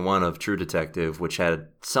season 1 of True Detective, which had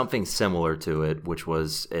something similar to it, which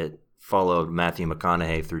was it followed Matthew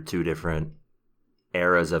McConaughey through 2 different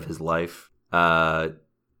eras of his life.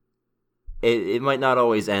 It might not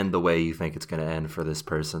always end the way you think it's going to end for this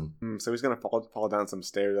person. So he's going to fall down some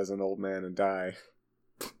stairs as an old man and die.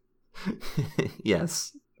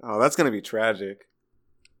 Yes. Oh, that's going to be tragic.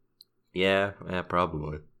 Yeah,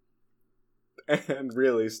 probably. And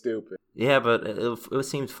really stupid. Yeah, but it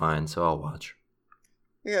seemed fine, so I'll watch.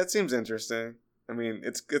 Yeah, it seems interesting. I mean,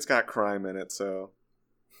 it's got crime in it, so...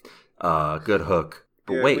 Good hook.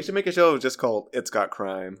 But yeah, wait. We should make a show just called It's Got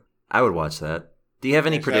Crime. I would watch that. Do you have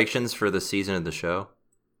any predictions for the season of the show?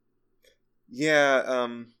 Yeah,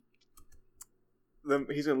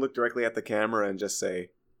 he's going to look directly at the camera and just say,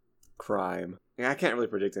 crime. Yeah, I can't really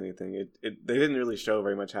predict anything. They didn't really show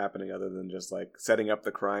very much happening other than just like setting up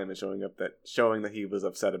the crime and showing that he was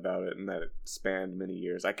upset about it and that it spanned many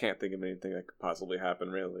years. I can't think of anything that could possibly happen,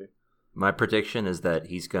 really. My prediction is that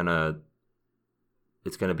it's gonna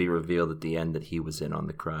be revealed at the end that he was in on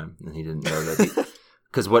the crime and he didn't know that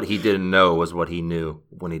because what he didn't know was what he knew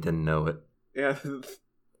when he didn't know it. Yeah,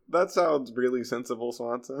 that sounds really sensible,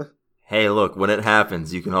 Swanson. Hey, look, when it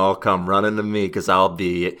happens, you can all come running to me because I'll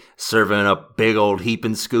be serving a big old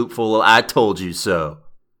heaping scoop full of I told you so.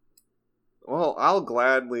 Well, I'll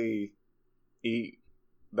gladly eat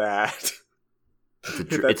that.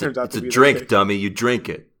 It's a drink, dummy. You drink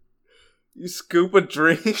it. You scoop a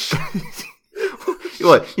drink?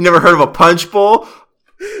 What, you never heard of a punch bowl?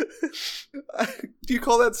 Do you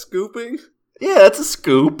call that scooping? Yeah, that's a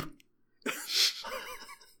scoop.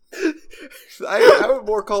 I would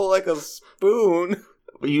more call it like a spoon.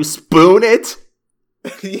 You spoon it?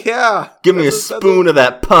 Yeah. Give me a spoon of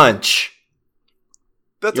that punch.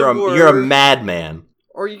 You're a madman.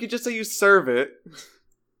 Or you could just say you serve it.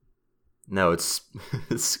 No, it's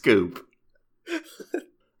scoop.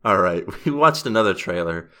 All right, we watched another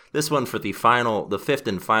trailer. This one for the 5th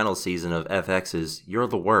and final season of FX's You're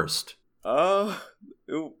the Worst.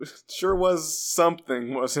 It sure was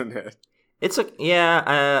something, wasn't it?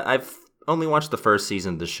 I've only watched the first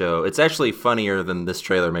season of the show. It's actually funnier than this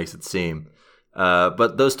trailer makes it seem.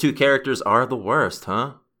 But those 2 characters are the worst,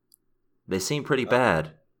 huh? They seem pretty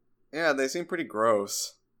bad. Yeah, they seem pretty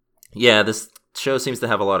gross. Yeah, this show seems to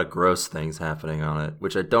have a lot of gross things happening on it,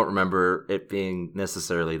 which I don't remember it being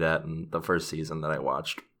necessarily that in the first season that I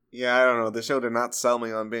watched. Yeah, I don't know. The show did not sell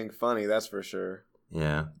me on being funny, that's for sure.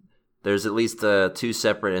 Yeah. There's at least 2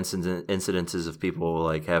 separate incidences of people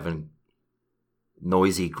like having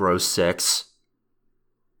noisy, gross sex.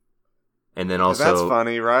 And then also... That's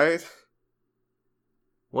funny, right?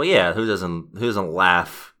 Well, yeah, who doesn't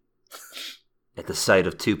laugh at the sight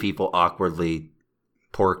of 2 people awkwardly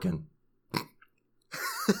porking?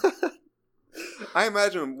 I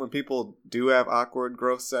imagine when people do have awkward,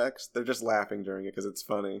 gross sex, they're just laughing during it because it's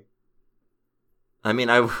funny. I mean,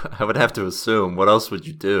 I would have to assume. What else would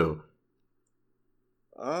you do?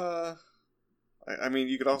 I mean,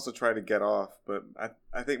 you could also try to get off, but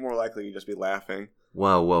I think more likely you'd just be laughing.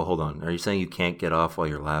 Well, hold on. Are you saying you can't get off while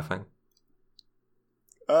you're laughing?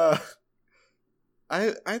 I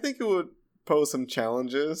think it would pose some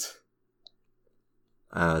challenges.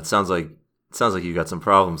 It sounds like you got some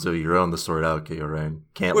problems of your own to sort out, Kyorain.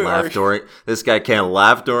 This guy can't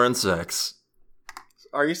laugh during sex.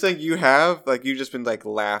 Are you saying you have? Like, you've just been, like,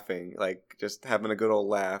 laughing. Like, just having a good old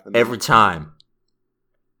laugh. And every time.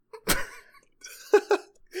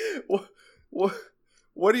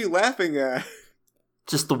 What are you laughing at?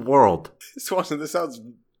 Just the world. Swanson, this sounds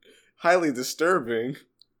highly disturbing.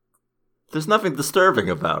 There's nothing disturbing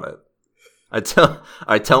about it.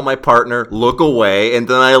 I tell my partner, look away, and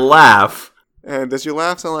then I laugh. And does your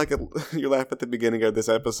laugh sound like your laugh at the beginning of this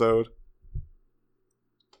episode?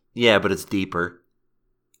 Yeah, but it's deeper.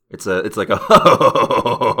 It's like a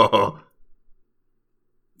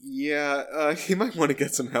Yeah, you might want to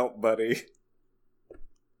get some help, buddy.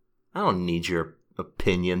 I don't need your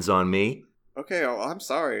opinions on me. Okay, I'm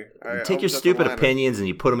sorry. You take your stupid opinions and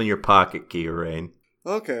you put them in your pocket, Kyorain.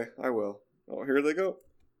 Okay, I will. Oh, here they go.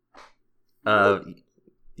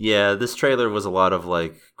 Yeah, this trailer was a lot of,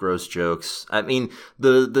 like, gross jokes. I mean,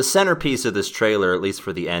 the centerpiece of this trailer, at least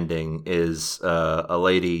for the ending, is a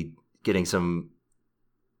lady getting some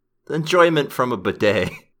enjoyment from a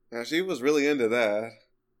bidet. Yeah, she was really into that.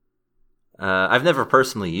 I've never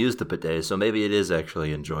personally used a bidet, so maybe it is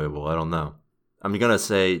actually enjoyable. I don't know. I'm gonna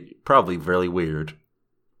say probably really weird.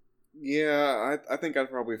 Yeah, I think I'd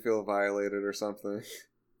probably feel violated or something.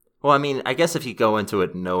 Well, I mean, I guess if you go into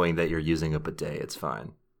it knowing that you're using a bidet, it's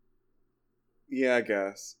fine. Yeah, I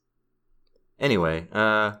guess. Anyway,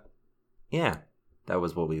 yeah, that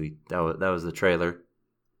was that was the trailer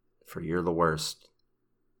for You're the Worst.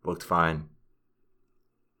 Looked fine.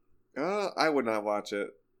 I would not watch it.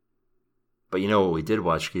 But you know what we did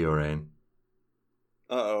watch, Kyorain?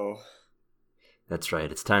 Uh-oh. That's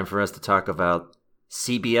right. It's time for us to talk about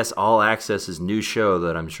CBS All Access's new show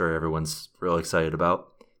that I'm sure everyone's real excited about.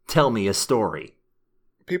 Tell Me a Story.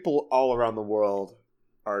 People all around the world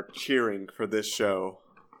are cheering for this show.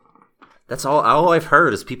 That's all I've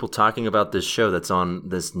heard is people talking about this show that's on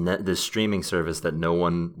this streaming service that no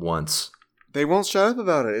one wants. They won't shut up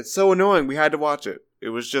about it. It's so annoying. We had to watch it. It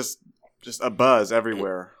was just a buzz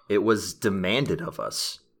everywhere. It was demanded of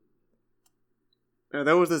us. And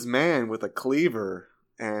there was this man with a cleaver,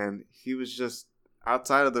 and he was just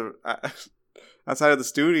outside of the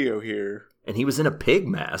studio here. And he was in a pig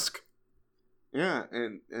mask. Yeah,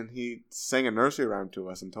 and he sang a nursery rhyme to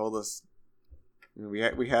us and told us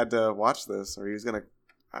we had to watch this, or he was gonna.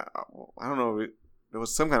 I don't know. There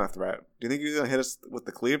was some kind of threat. Do you think he was gonna hit us with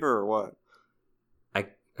the cleaver or what?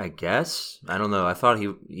 I guess. I don't know. I thought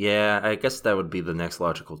I guess that would be the next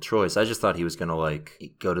logical choice. I just thought he was gonna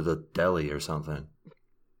like go to the deli or something.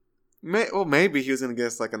 Maybe he was gonna get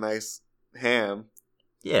us like a nice ham.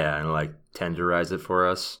 Yeah, and like tenderize it for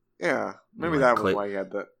us. Yeah, maybe like that was why he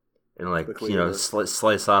had that. And like,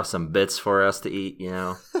 slice off some bits for us to eat,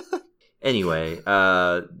 Anyway,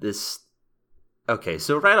 okay,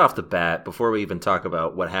 so right off the bat, before we even talk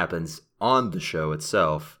about what happens on the show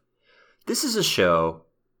itself, this is a show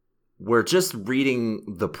where just reading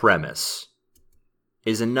the premise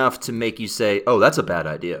is enough to make you say, oh, that's a bad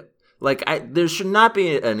idea. Like, there should not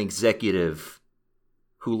be an executive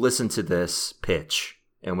who listened to this pitch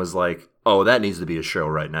and was like, oh, that needs to be a show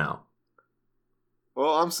right now.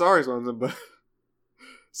 Well, I'm sorry, Swanson, but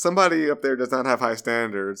somebody up there does not have high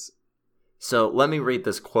standards. So let me read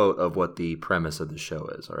this quote of what the premise of the show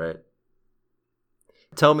is, all right?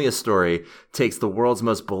 Tell Me a Story takes the world's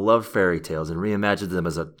most beloved fairy tales and reimagines them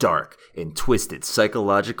as a dark and twisted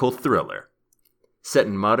psychological thriller. Set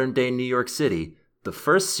in modern-day New York City, the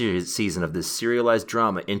first season of this serialized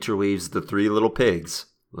drama interweaves the three little pigs,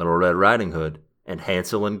 Little Red Riding Hood, and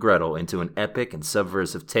Hansel and Gretel into an epic and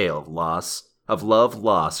subversive tale of love,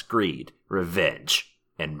 loss, greed, revenge,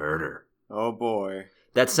 and murder. Oh boy.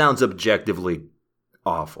 That sounds objectively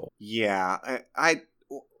awful. Yeah,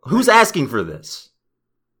 Who's asking for this?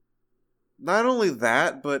 Not only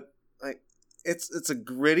that, but it's a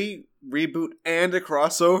gritty reboot and a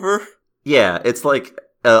crossover. Yeah, it's like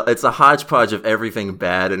it's a hodgepodge of everything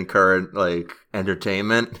bad in current like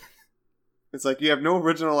entertainment. It's like you have no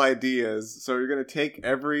original ideas, so you're gonna take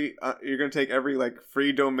every like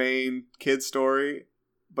free domain kid story,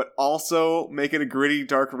 but also make it a gritty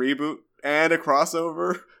dark reboot and a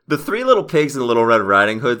crossover. The Three Little Pigs and Little Red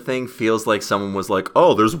Riding Hood thing feels like someone was like,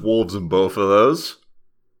 "Oh, there's wolves in both of those."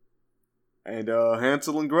 And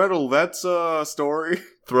Hansel and Gretel, that's a story.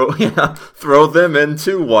 Throw them in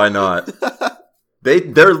too. Why not? They're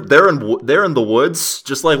in the woods,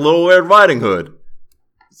 just like Little Red Riding Hood.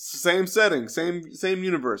 Same setting, same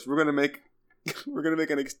universe. We're gonna make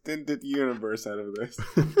an extended universe out of this.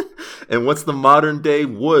 And what's the modern day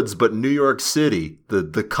woods but New York City,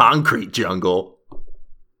 the concrete jungle?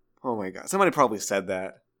 Oh my god! Somebody probably said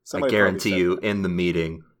that. I guarantee you, in the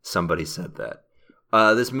meeting, somebody said that.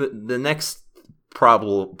 The next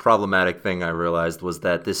problematic thing I realized was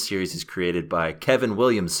that this series is created by Kevin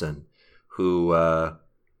Williamson, who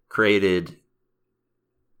created,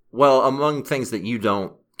 well, among things that you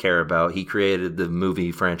don't care about, he created the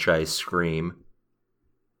movie franchise Scream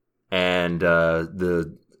and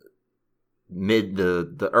the late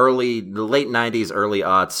 90s, early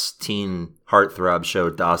aughts teen heartthrob show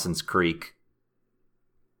Dawson's Creek.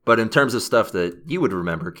 But in terms of stuff that you would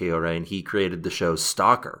remember, Kyorain, he created the show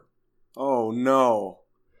Stalker. Oh, no.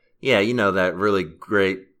 Yeah, you know, that really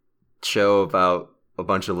great show about a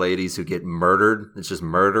bunch of ladies who get murdered. It's just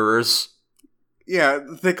murderers. Yeah,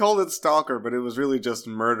 they called it Stalker, but it was really just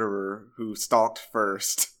murderer who stalked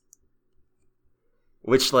first.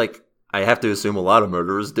 Which, like, I have to assume a lot of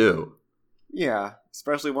murderers do. Yeah,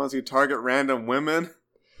 especially ones who target random women.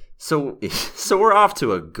 So we're off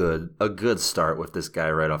to a good start with this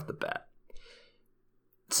guy right off the bat.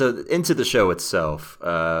 So into the show itself,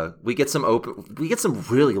 we get some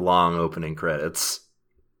really long opening credits.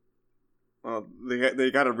 Well,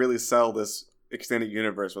 they got to really sell this extended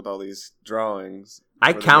universe with all these drawings.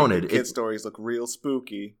 I counted kid stories look real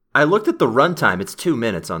spooky. I looked at the runtime. It's 2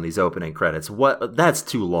 minutes on these opening credits. What? That's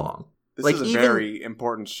too long. This is a very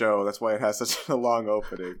important show. That's why it has such a long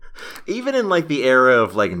opening. Even in like the era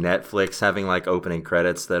of like Netflix having like opening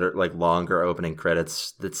credits that are like longer opening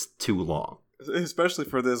credits, that's too long. Especially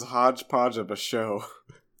for this hodgepodge of a show.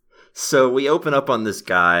 So we open up on this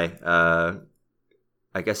guy.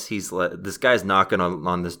 I guess this guy's knocking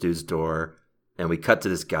on this dude's door, and we cut to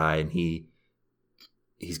this guy, and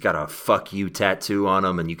he's got a "fuck you" tattoo on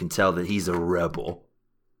him, and you can tell that he's a rebel.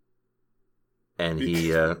 And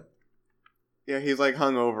he, yeah, he's like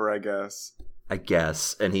hungover, I guess.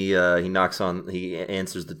 And he he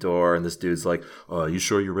answers the door, and this dude's like, "Oh, you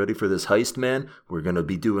sure you're ready for this heist, man? We're gonna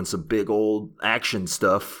be doing some big old action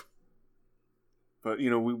stuff." But,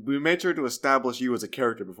 we made sure to establish you as a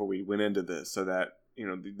character before we went into this, so that,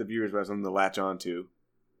 the viewers have something to latch on to.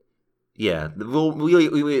 Yeah,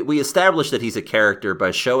 we established that he's a character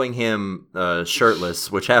by showing him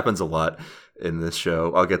shirtless, which happens a lot in this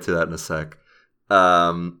show. I'll get to that in a sec.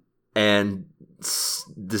 And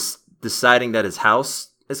deciding that his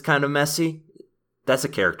house is kind of messy, that's a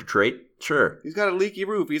character trait, sure. He's got a leaky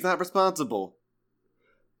roof. He's not responsible.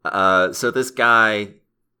 So this guy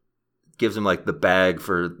gives him like the bag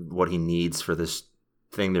for what he needs for this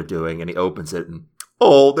thing they're doing, and he opens it, and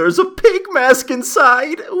there's a pig mask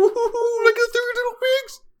inside. Ooh, look at 3 little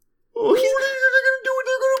pigs. Oh,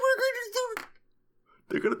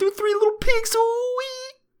 they're gonna do 3 little pigs.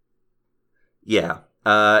 Ooh-wee. Yeah.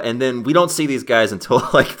 And then we don't see these guys until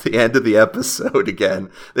like the end of the episode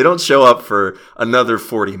again. They don't show up for another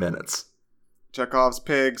 40 minutes. Chekhov's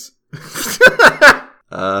pigs.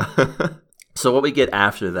 So what we get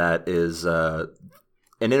after that is an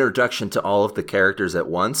introduction to all of the characters at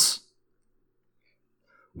once.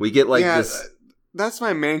 We get like this. That's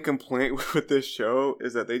my main complaint with this show,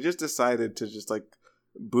 is that they just decided to just like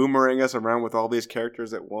boomerang us around with all these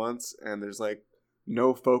characters at once, and there's like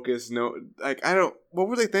no focus, what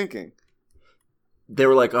were they thinking? They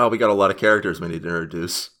were like, we got a lot of characters we need to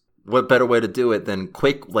introduce. What better way to do it than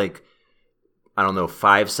quick, like, I don't know,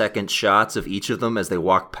 5-second shots of each of them as they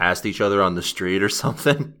walk past each other on the street or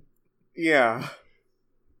something? Yeah.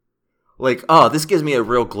 Like, this gives me a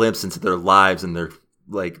real glimpse into their lives, and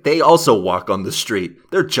they also walk on the street.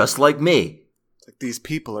 They're just like me. It's like these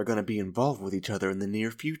people are going to be involved with each other in the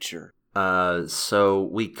near future. So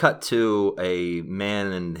we cut to a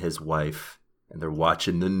man and his wife, and they're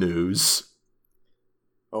watching the news.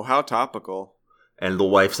 Oh, how topical. And the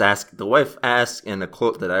wife asks in a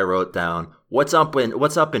quote that I wrote down, what's up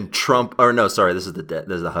in Trump, or no, sorry, this is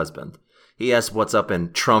the husband. He asks, what's up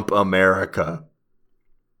in Trump America?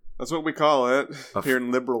 That's what we call it here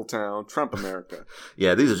in liberal town, Trump America.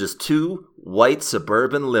 Yeah, these are just 2 white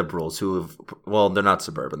suburban liberals they're not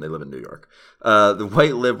suburban, they live in New York. The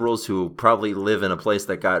white liberals who probably live in a place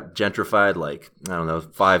that got gentrified like, I don't know,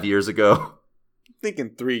 5 years ago. I'm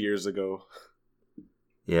thinking 3 years ago.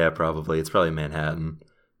 Yeah, probably. It's probably Manhattan.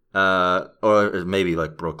 Or maybe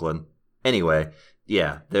like Brooklyn. Anyway,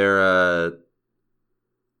 yeah, they're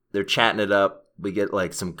chatting it up. We get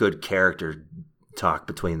like some good character talk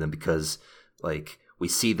between them because like we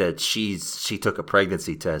see that she took a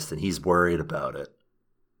pregnancy test and he's worried about it.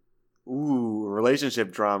 Ooh,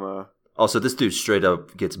 relationship drama. Also, this dude straight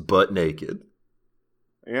up gets butt naked.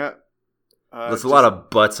 Yeah. There's a lot of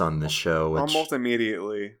butts on this show. Almost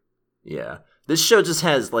immediately. Yeah. This show just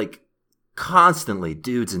has like constantly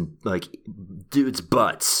dudes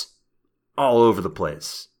butts all over the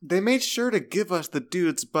place. They made sure to give us the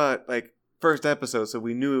dude's butt like first episode so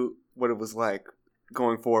we knew what it was like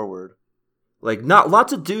going forward. Like not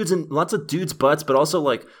lots of dudes butts, but also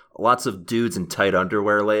like lots of dudes in tight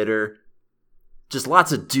underwear later. Just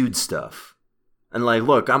lots of dude stuff. And like,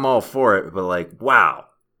 look, I'm all for it, but like, wow.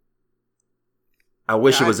 I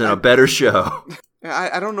wish it was in a better show.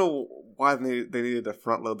 I don't know why they needed to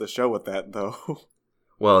front load the show with that though.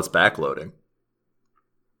 Well, it's backloading.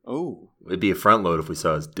 Oh. It'd be a front load if we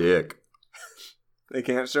saw his dick. They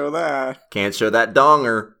can't show that. Can't show that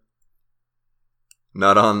donger.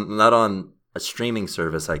 Not on a streaming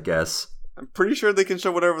service, I guess. I'm pretty sure they can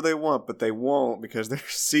show whatever they want, but they won't because they're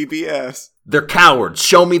CBS. They're cowards.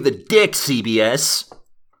 Show me the dick, CBS.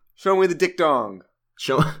 Show me the dick dong.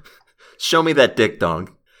 Show me that dick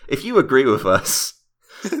dong. If you agree with us,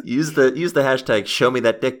 use the hashtag show me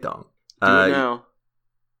that dick dong. Do it now.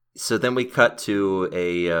 So then we cut to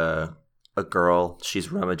a girl.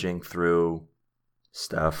 She's rummaging through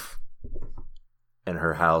stuff in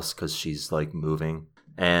her house because she's like moving.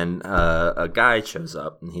 And a guy shows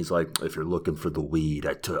up and he's like, if you're looking for the weed,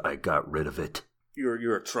 I got rid of it.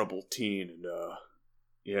 You're a troubled teen, and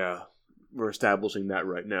yeah, we're establishing that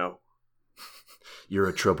right now. You're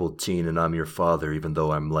a troubled teen and I'm your father, even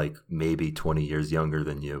though I'm like maybe 20 years younger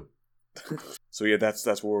than you. So yeah, that's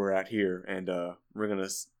where we're at here, and we're gonna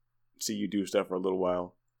see you do stuff for a little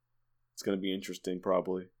while. It's gonna be interesting,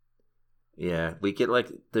 probably. Yeah, we get like,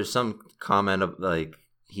 there's some comment of like,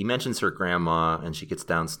 he mentions her grandma and she gets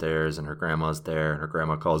downstairs and her grandma's there and her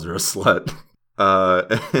grandma calls her a slut.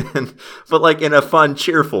 But like in a fun,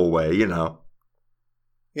 cheerful way, you know?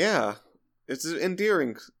 Yeah, it's an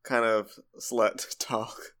endearing kind of slut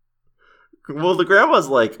talk. Well, the grandma's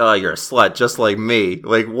like, oh, you're a slut just like me.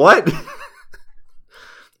 Like, what?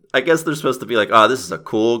 I guess they're supposed to be like, oh, this is a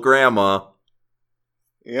cool grandma.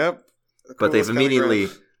 Yep. But they've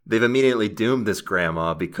immediately doomed this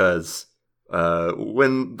grandma because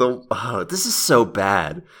this is so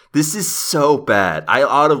bad. This is so bad. I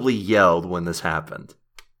audibly yelled when this happened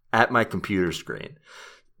at my computer screen.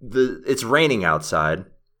 It's raining outside,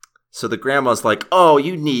 so the grandma's like, "Oh,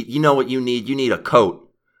 you know what you need? You need a coat."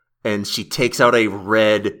 And she takes out a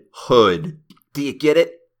red hood. Do you get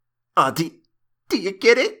it? Do you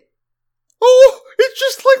get it? Oh, it's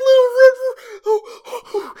just like little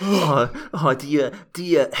red. Do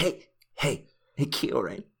you? Hey,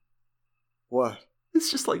 Kyorain. What?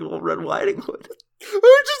 It's just like Little Red Riding Hood.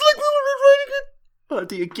 Oh, just like Little Red Riding Hood.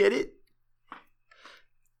 Do you get it?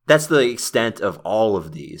 That's the extent of all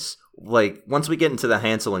of these. Like, once we get into the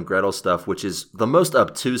Hansel and Gretel stuff, which is the most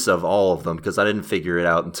obtuse of all of them, because I didn't figure it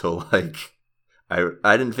out until like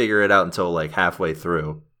I didn't figure it out until like halfway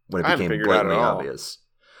through when it became blatantly obvious.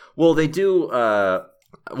 Well, they do.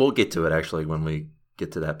 We'll get to it actually when we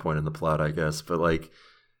get to that point in the plot, I guess. But like,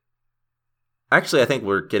 actually, I think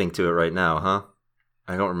we're getting to it right now, huh?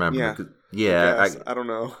 I don't remember. Yeah. I don't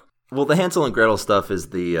know. Well, the Hansel and Gretel stuff is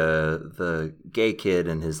the gay kid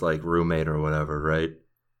and his like roommate or whatever, right?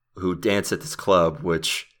 Who dance at this club,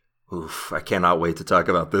 which, I cannot wait to talk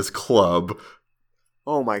about this club.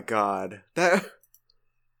 Oh my god, that.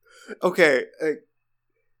 Okay,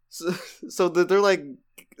 so they're like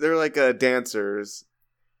dancers,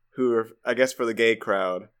 who are, I guess, for the gay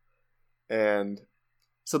crowd, and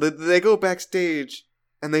so they go backstage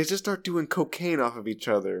and they just start doing cocaine off of each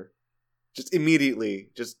other, just immediately,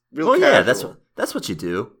 just real. Oh casual. Yeah, that's what you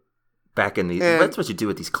do. That's what you do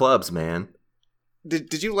at these clubs, man.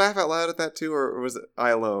 Did you laugh out loud at that too, or was it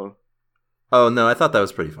I alone? Oh no, I thought that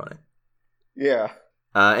was pretty funny. Yeah.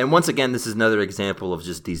 And once again, this is another example of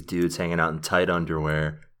just these dudes hanging out in tight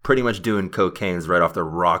underwear, pretty much doing cocaines right off their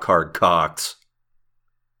rock hard cocks.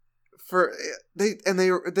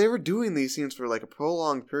 They were doing these scenes for like a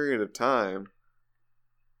prolonged period of time.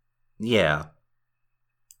 Yeah.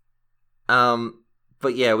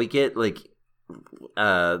 But yeah, we get like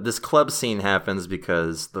this club scene happens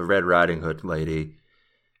because the Red Riding Hood lady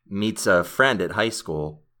meets a friend at high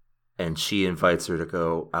school, and she invites her to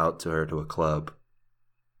go out to her to a club,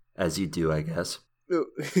 as you do, I guess.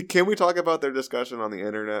 Can we talk about their discussion on the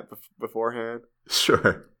internet beforehand?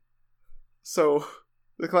 Sure. So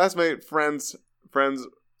the classmate friends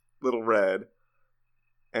Little Red,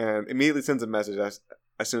 and immediately sends a message as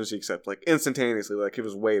soon as she accepts, like instantaneously, like he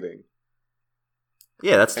was waiting.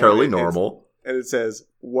 Yeah, that's totally normal. And it says,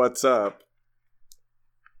 "What's up?"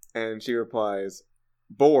 And she replies,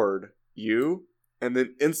 "Bored. You?" And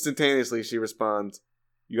then instantaneously she responds,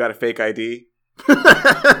 "You got a fake ID?"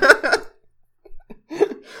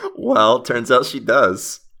 Well, turns out she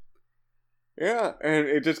does. Yeah, and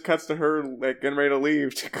it just cuts to her like getting ready to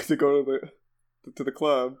leave to go to the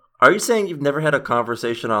club. Are you saying you've never had a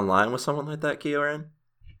conversation online with someone like that, Kyoran?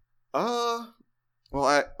 Well,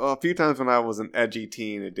 a few times when I was an edgy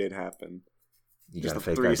teen, it did happen. You just got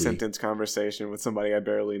a a fake ID. 3-sentence conversation with somebody I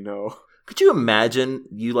barely know. Could you imagine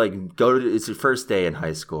you like it's your first day in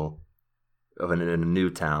high school, in a new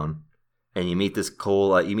town, and you meet this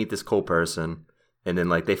cool person, and then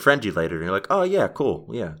like they friend you later, and you're like, oh yeah, cool,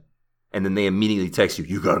 yeah, and then they immediately text you,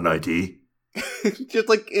 "You got an ID?" Just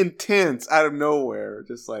like intense out of nowhere,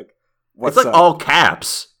 just like what's up? It's like all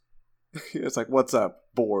caps. It's like, "What's up?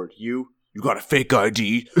 Bored. You got a fake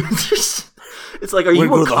ID?" It's like, are you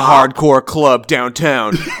go to the hardcore club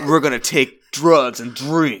downtown? We're gonna take drugs and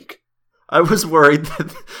drink. I was worried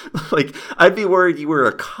that, I'd be worried you were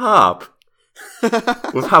a cop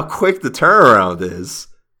with how quick the turnaround is.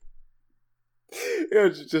 Yeah,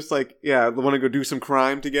 just like, yeah, want to go do some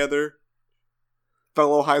crime together,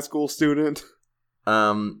 fellow high school student.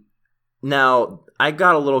 Now I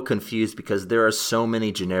got a little confused because there are so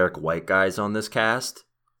many generic white guys on this cast.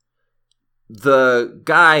 The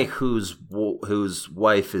guy whose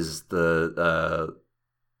wife is the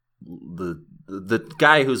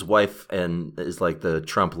guy whose wife and is like the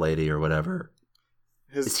Trump lady or whatever.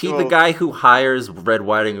 Is he the guy who hires Red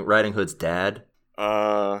Riding Hood's dad?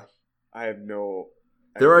 I have no.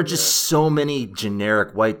 There are just so many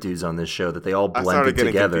generic white dudes on this show that they all blended together.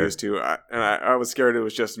 I started getting confused too, and I was scared it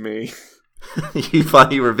was just me. You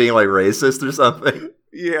thought you were being like racist or something?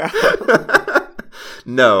 Yeah.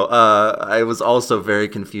 No, I was also very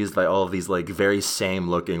confused by all of these like very same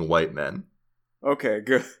looking white men. Okay,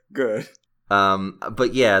 good.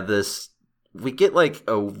 But yeah, we get like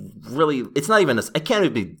a really, it's not even it can't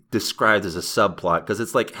even be described as a subplot because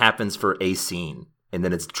it's like happens for a scene and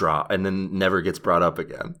then it's dropped and then never gets brought up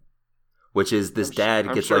again. Which is this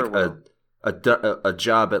dad gets like a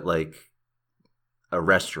job at like a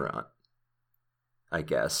restaurant, I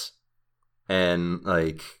guess, and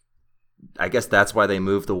like I guess that's why they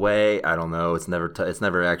moved away. I don't know. It's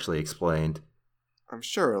never actually explained. I'm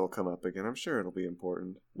sure it'll come up again. I'm sure it'll be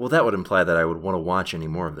important. Well, that would imply that I would want to watch any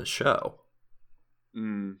more of the show.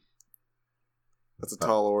 That's a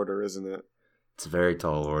tall order, isn't it? It's a very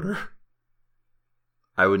tall order.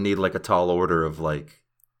 I would need like a tall order of like,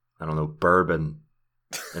 I don't know, bourbon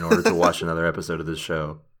in order to watch another episode of this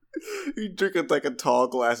show. You drink like a tall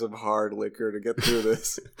glass of hard liquor to get through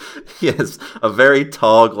this. Yes, a very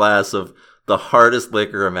tall glass of the hardest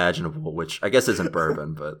liquor imaginable, which I guess isn't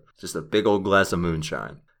bourbon, but just a big old glass of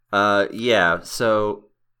moonshine. Yeah. So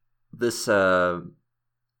this the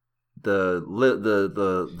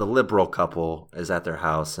liberal couple is at their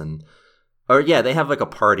house, they have like a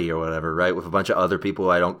party or whatever, right, with a bunch of other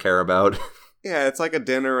people I don't care about. Yeah, it's like a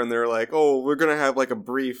dinner, and they're like, "Oh, we're gonna have like a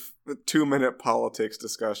brief 2-minute politics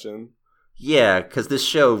discussion." Yeah, because this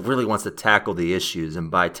show really wants to tackle the issues,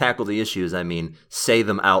 and by tackle the issues, I mean say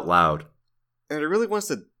them out loud. And it really wants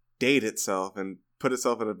to date itself and put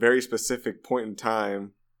itself at a very specific point in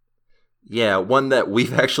time. Yeah, one that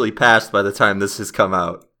we've actually passed by the time this has come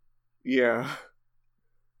out. Yeah.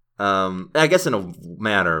 I guess in a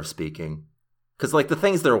manner of speaking. Because, like, the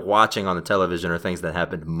things they're watching on the television are things that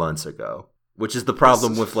happened months ago. Which is the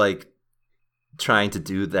problem with, like, trying to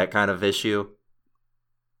do that kind of issue.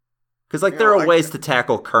 Because, like, there are ways to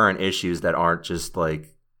tackle current issues that aren't just,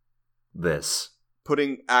 like, this.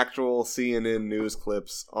 Putting actual CNN news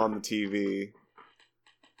clips on the TV.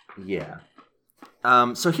 Yeah.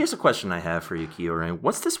 So here's a question I have for you, Kyorain.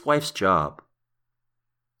 What's this wife's job?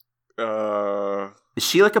 Is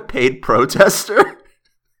she, like, a paid protester?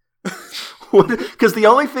 Because the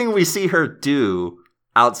only thing we see her do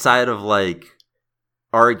outside of like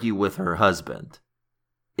argue with her husband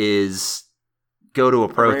is go to a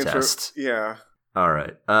protest. Yeah. All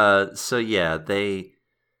right. So yeah, they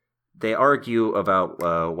argue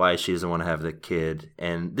about why she doesn't want to have the kid,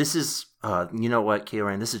 and this is you know what,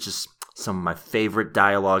 Kieran, this is just some of my favorite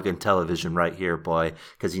dialogue in television right here, boy.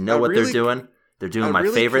 Because you know what they're doing? They're doing my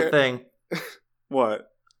favorite thing.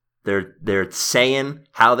 What? They're saying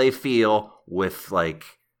how they feel with like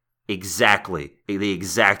exactly the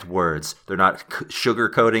exact words. They're not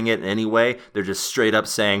sugarcoating it in any way. They're just straight up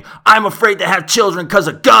saying, "I'm afraid to have children because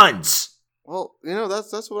of guns." Well, you know,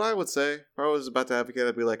 that's what I would say. If I was about to advocate,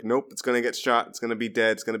 I'd be like, "Nope, it's gonna get shot. It's gonna be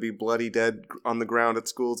dead. It's gonna be bloody dead on the ground at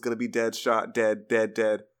school. It's gonna be dead, shot, dead, dead,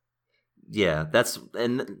 dead." Yeah,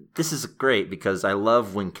 and this is great because I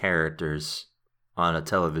love when characters on a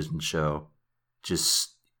television show just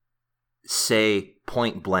say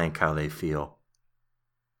point blank how they feel.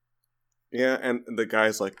 Yeah, and the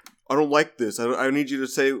guy's like, "I don't like this. I need you to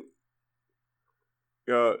say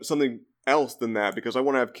something else than that because I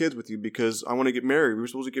want to have kids with you because I want to get married. We were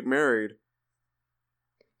supposed to get married."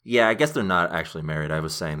 Yeah, I guess they're not actually married. I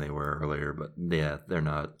was saying they were earlier, but yeah, they're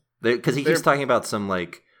not. Because he keeps talking about some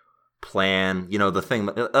like plan, you know, a thing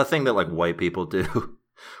that like white people do,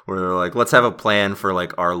 where they're like, "Let's have a plan for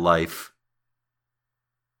like our life."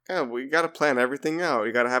 Yeah, we got to plan everything out.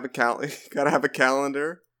 You got to have a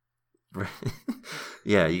calendar.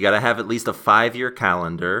 Yeah, you got to have at least a 5-year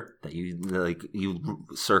calendar that you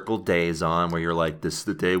circle days on where you're like, "This is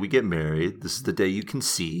the day we get married. This is the day you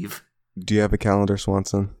conceive." Do you have a calendar,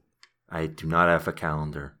 Swanson? I do not have a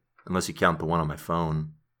calendar, unless you count the one on my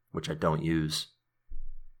phone, which I don't use.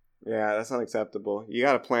 Yeah, that's unacceptable. You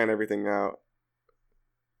got to plan everything out.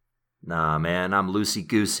 Nah, man, I'm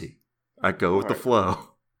loosey-goosey. I go with the flow.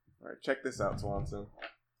 All right, check this out, Swanson.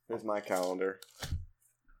 Here's my calendar.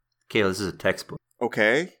 Okay, this is a textbook.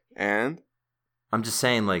 Okay, and? I'm just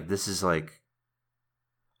saying, like, this is like...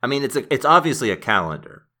 I mean, it's obviously a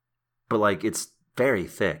calendar, but, like, it's very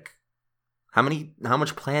thick. How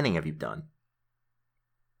much planning have you done?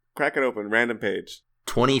 Crack it open, random page.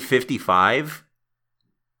 2055?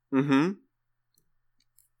 Mm-hmm.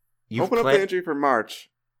 Open up the entry for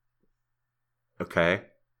March. Okay.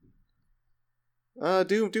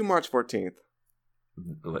 Do March 14th.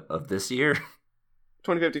 Of this year?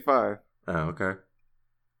 2055. Oh, okay.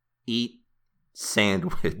 Eat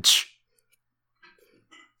sandwich.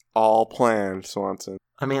 All planned, Swanson.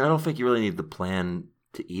 I mean, I don't think you really need the plan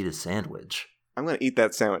to eat a sandwich. I'm going to eat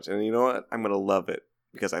that sandwich, and you know what? I'm going to love it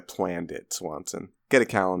because I planned it, Swanson. Get a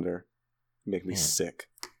calendar. Make me sick.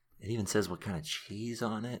 It even says what kind of cheese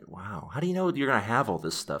on it. Wow. How do you know you're going to have all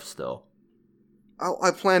this stuff still?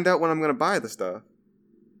 I planned out when I'm going to buy the stuff.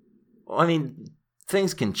 Well, I mean,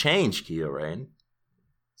 things can change, Kyorain.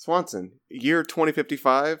 Swanson, year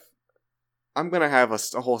 2055, I'm going to have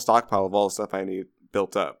a whole stockpile of all the stuff I need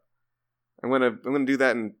built up. I'm gonna do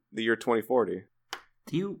that in the year 2040.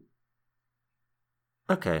 Do you?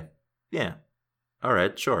 Okay. Yeah. All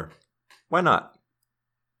right. Sure. Why not?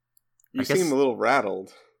 You seem a little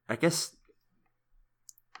rattled. I guess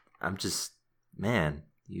I'm just, man,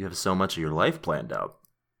 you have so much of your life planned out.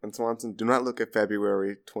 And Swanson, do not look at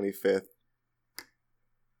February 25th,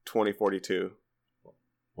 2042.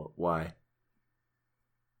 Why?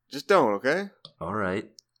 Just don't, okay? All right.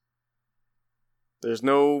 There's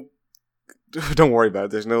no... Don't worry about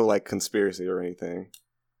it. There's no, conspiracy or anything.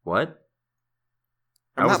 What?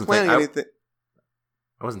 I'm not planning anything.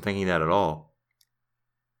 I wasn't thinking that at all.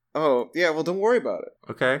 Oh, yeah, well, don't worry about it.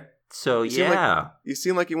 Okay. So, You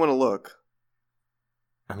seem like you want to look.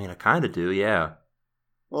 I mean, I kind of do, yeah.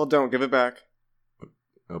 Well, don't. Give it back.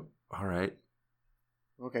 Oh, all right.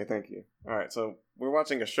 Okay, thank you. All right, so we're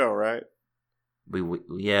watching a show, right?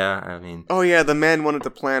 Yeah, I mean... Oh, yeah, the man wanted to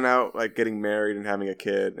plan out, getting married and having a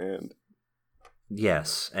kid, and...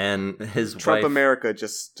 Yes, and his Trump wife... America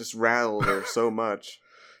just rattled her so much.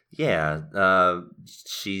 Yeah,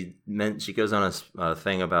 she goes on a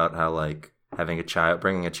thing about how,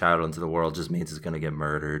 bringing a child into the world just means it's going to get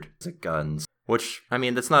murdered. It's guns. Which, I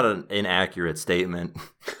mean, that's not an inaccurate statement.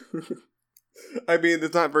 I mean,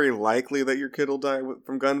 it's not very likely that your kid will die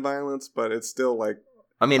from gun violence, but it's still,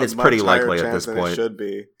 I mean, it's pretty likely at this than point. It should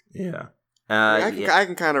be. Yeah. I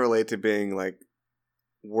can kind of relate to being,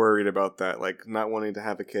 worried about that, not wanting to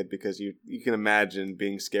have a kid because you can imagine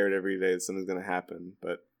being scared every day that something's going to happen,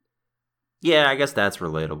 but... Yeah, I guess that's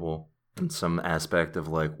relatable in some aspect of,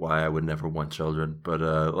 why I would never want children, but,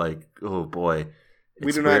 oh boy.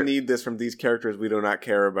 We do not need this from these characters we do not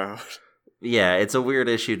care about. Yeah, it's a weird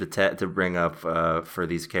issue to bring up for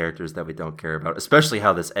these characters that we don't care about, especially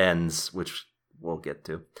how this ends, which we'll get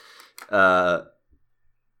to.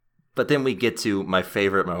 But then we get to my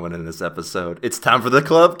favorite moment in this episode. It's time for the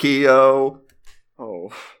club, Kyo!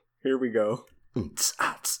 Oh, here we go.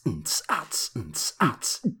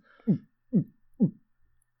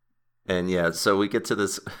 And yeah, so we get to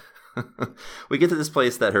this... we get to this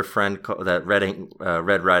place that her friend, that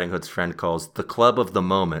Red Riding Hood's friend calls the Club of the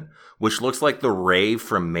Moment, which looks like the rave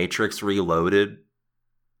from Matrix Reloaded.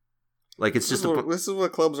 It's just this is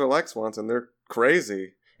what clubs are like, Swanson. They're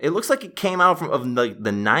crazy. It looks like it came out from the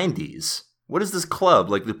 90s. What is this club?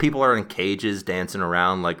 The people are in cages dancing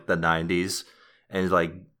around like the 90s, and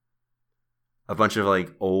a bunch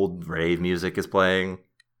of old rave music is playing.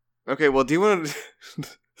 Okay, well, do you want to?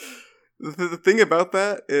 The thing about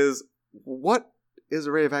that is, what is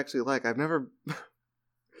a rave actually like? I've never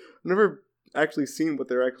actually seen what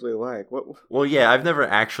they're actually like. What? Well, yeah, I've never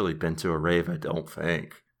actually been to a rave, I don't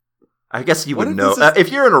think. I guess you would know.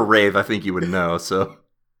 If you're in a rave, I think you would know, so.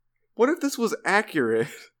 What if this was accurate?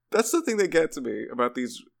 That's the thing that gets me about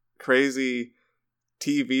these crazy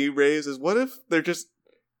TV raves, is what if they're just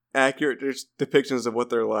accurate depictions of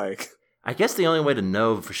what they're like? I guess the only way to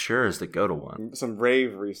know for sure is to go to one. Some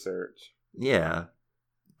rave research. Yeah.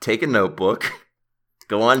 Take a notebook.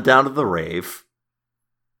 Go on down to the rave.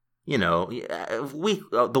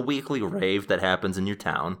 The weekly rave that happens in your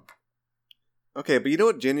town. Okay, but you know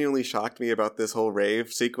what genuinely shocked me about this whole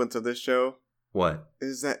rave sequence of this show? What?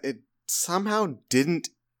 Is that it somehow didn't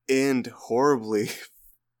end horribly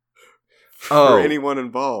for anyone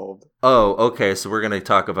involved. Oh, okay, so we're going to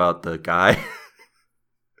talk about the guy...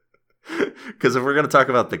 Because if we're going to talk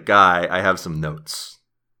about the guy, I have some notes.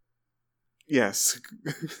 Yes.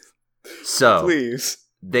 So, please.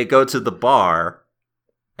 They go to the bar,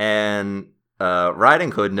 and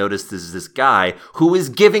Riding Hood notices this guy who is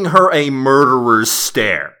giving her a murderer's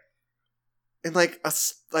stare. In a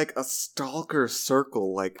stalker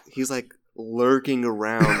circle, he's lurking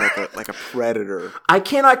around like a predator. I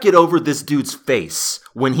cannot get over this dude's face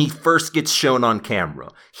when he first gets shown on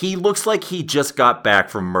camera. He looks like he just got back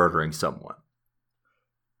from murdering someone.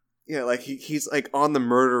 Yeah, he's on the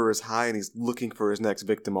murderer's high, and he's looking for his next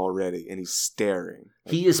victim already, and he's staring.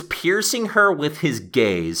 He is piercing her with his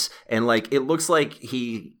gaze, and it looks like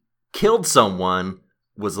he killed someone,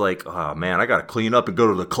 was oh man, I gotta clean up and go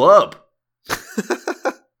to the club.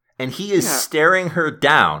 And he is staring her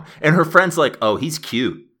down. And her friend's like, oh, he's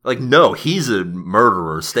cute. Like, no, he's a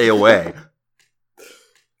murderer. Stay away.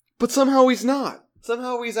 But somehow he's not.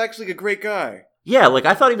 Somehow he's actually a great guy. Yeah, like,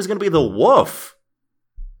 I thought he was going to be the wolf.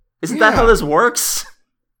 Isn't that how this works?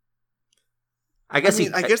 I guess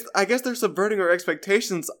they're subverting our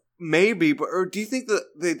expectations, maybe. But or do you think that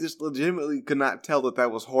they just legitimately could not tell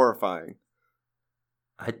that was horrifying?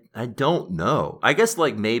 I don't know. I guess,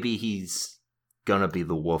 like, maybe he's gonna be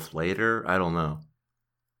the wolf later. I don't know.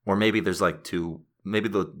 Or maybe there's, like, two... Maybe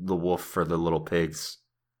the wolf for the little pigs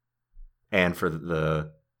and for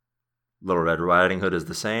the Little Red Riding Hood is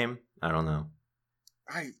the same. I don't know.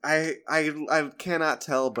 I cannot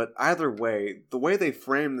tell, but either way, the way they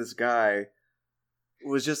framed this guy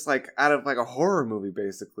was just like out of like a horror movie,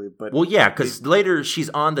 basically. But well, yeah, because later she's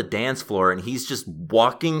on the dance floor and he's just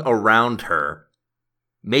walking around her,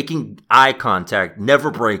 making eye contact,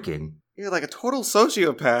 never breaking. Yeah, like a total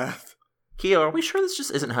sociopath. Keo, are we sure this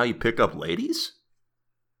just isn't how you pick up ladies?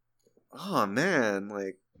 Oh man,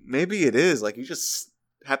 like maybe it is. Like you just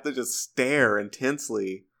have to just stare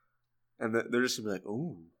intensely, and they're just gonna be like,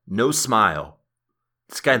 "Ooh." No smile.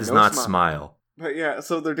 This guy does not smile. But yeah,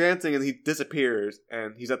 so they're dancing and he disappears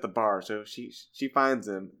and he's at the bar. So she finds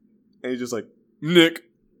him and he's just like, Nick.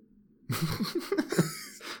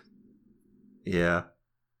 Yeah.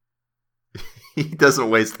 He doesn't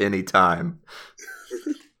waste any time.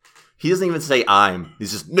 He doesn't even say I'm.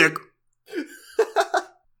 He's just Nick.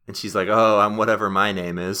 And she's like, oh, I'm whatever my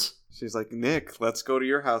name is. She's like, Nick, let's go to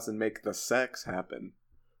your house and make the sex happen.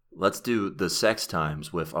 Let's do the sex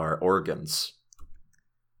times with our organs.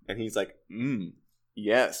 And he's like,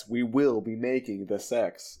 yes, we will be making the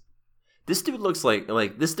sex. This dude looks like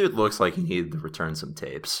he needed to return some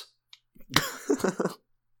tapes.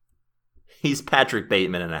 He's Patrick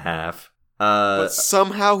Bateman and a half. But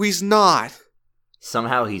somehow he's not.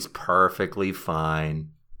 Somehow he's perfectly fine,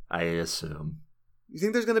 I assume. You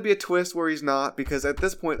think there's going to be a twist where he's not? Because at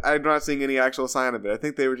this point, I'm not seeing any actual sign of it. I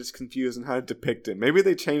think they were just confused on how to depict him. Maybe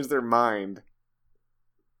they changed their mind.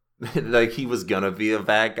 Like, he was going to be a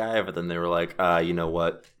bad guy, but then they were like, you know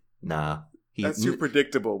what? Nah. That's too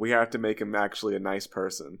predictable. We have to make him actually a nice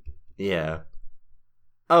person. Yeah.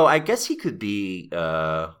 Oh, I guess he could be,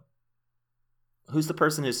 who's the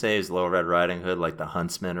person who saves Little Red Riding Hood, like the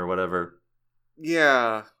huntsman or whatever?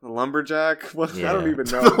 Yeah, the lumberjack? Well, yeah. I don't even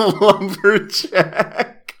know. The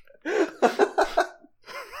lumberjack.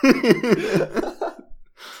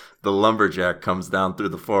 The lumberjack comes down through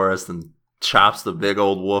the forest and chops the big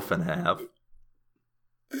old wolf in half.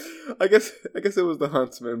 I guess it was the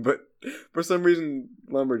huntsman, but for some reason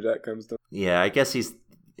lumberjack comes down. Yeah, I guess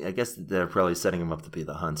they're probably setting him up to be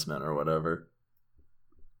the huntsman or whatever.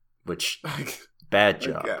 Which bad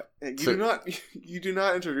job. You do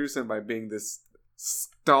not introduce him by being this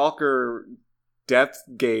stalker depth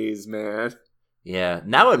gaze man. Yeah,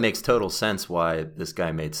 now it makes total sense why this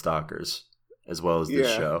guy made Stalkers as well as this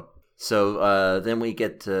show. So then we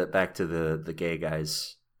get back to the gay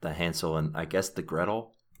guys, the Hansel and I guess the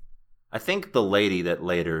Gretel. I think the lady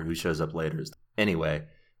who shows up later is anyway.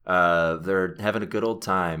 They're having a good old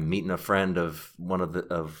time meeting a friend of one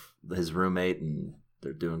of his roommate, and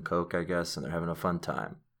they're doing coke, I guess, and they're having a fun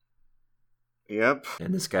time. Yep.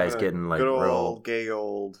 And this guy's getting like good old real gay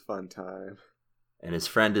old fun time. And his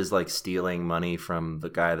friend is like stealing money from the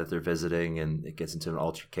guy that they're visiting, and it gets into an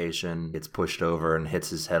altercation. Gets pushed over and hits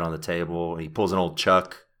his head on the table. He pulls an old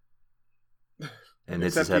Chuck and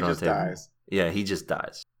hits his head on the table. Dies. Yeah, he just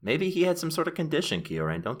dies. Maybe he had some sort of condition,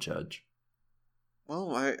 Kyorain. Don't judge.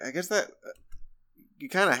 Well, I guess that you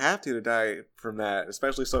kind of have to die from that,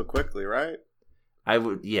 especially so quickly, right? I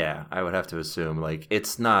would have to assume, like,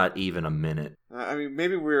 it's not even a minute. I mean,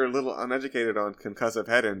 maybe we're a little uneducated on concussive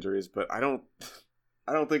head injuries, but I don't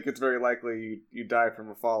think it's very likely you die from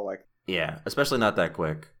a fall like. Yeah, especially not that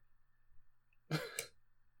quick.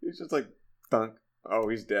 He's just like, thunk. Oh,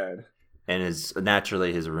 he's dead. And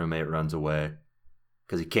naturally his roommate runs away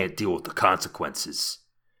because he can't deal with the consequences.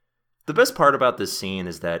 The best part about this scene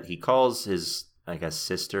is that he calls his, I guess,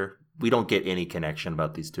 sister. We don't get any connection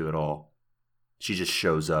about these two at all. She just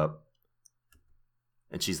shows up.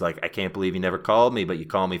 And she's like, I can't believe you never called me, but you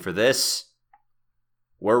call me for this?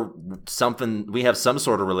 We have some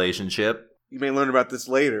sort of relationship. You may learn about this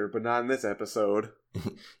later, but not in this episode.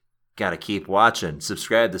 Gotta keep watching.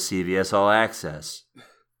 Subscribe to CBS All Access.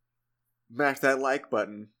 Smash that like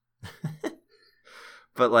button.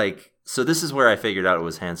 But like, so this is where I figured out it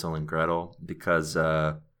was Hansel and Gretel, because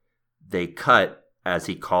they cut as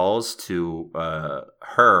he calls to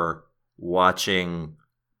her watching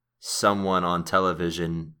someone on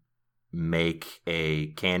television make a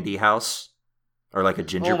candy house or like a Oh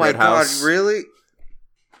gingerbread my god, house. really?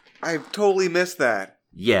 I totally missed that.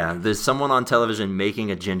 Yeah, there's someone on television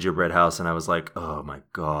making a gingerbread house, and I was like, oh my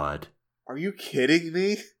god. Are you kidding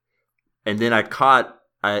me? And then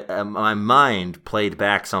my mind played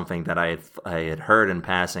back something that I had heard in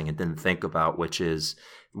passing and didn't think about, which is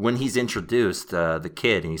when he's introduced, the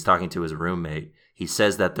kid, and he's talking to his roommate, he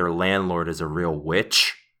says that their landlord is a real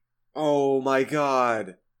witch. Oh my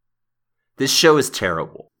god. This show is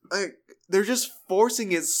terrible. They're just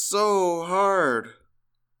forcing it so hard.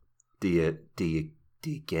 Do you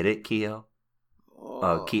get it, Keo?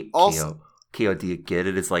 Also, Keo, do you get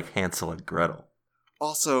it? It's like Hansel and Gretel.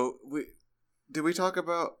 Also, did we talk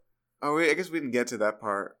about? Oh, I guess we didn't get to that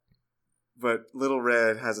part. But Little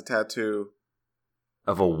Red has a tattoo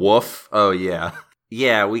Of a wolf? Oh, yeah.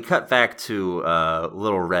 Yeah, we cut back to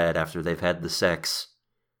Little Red after they've had the sex.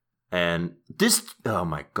 And this, oh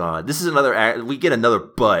my god, this is we get another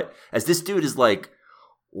butt, as this dude is like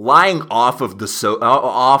lying off of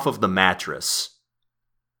the mattress.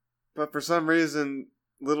 But for some reason,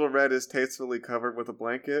 Little Red is tastefully covered with a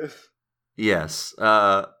blanket. Yes.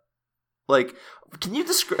 Like, can you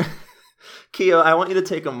describe... Keo, I want you to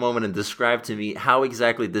take a moment and describe to me how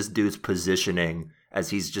exactly this dude's positioning,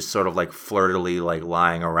 as he's just sort of like flirtily like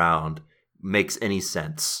lying around, makes any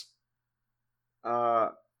sense.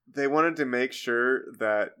 They wanted to make sure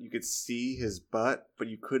that you could see his butt, but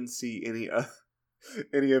you couldn't see any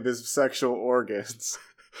of his sexual organs.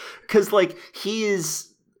 Because, like,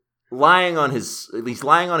 he's lying on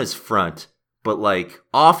his front, but, like,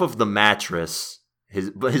 off of the mattress. His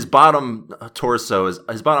bottom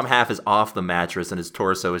half is off the mattress, and his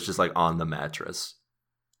torso is just, like, on the mattress.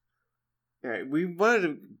 Yeah, we wanted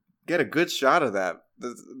to get a good shot of that.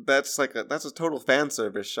 That's a total fan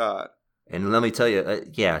service shot. And let me tell you,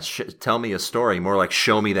 tell me a story. More like,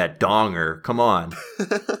 show me that donger. Come on.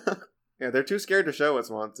 Yeah, they're too scared to show us,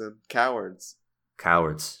 Swanson. Cowards.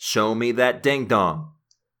 Cowards. Show me that ding dong.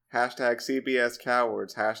 Hashtag CBS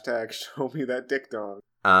cowards. Hashtag show me that dick dong.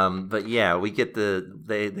 But yeah, we get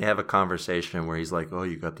they have a conversation where he's like, oh,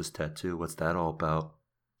 you got this tattoo. What's that all about?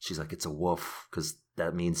 She's like, it's a wolf, because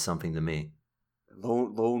that means something to me.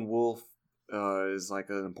 Lone wolf is like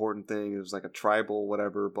an important thing. It was like a tribal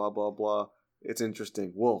whatever, blah, blah, blah. It's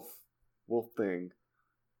interesting. Wolf thing.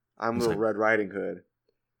 I'm He's Little like, Red Riding Hood.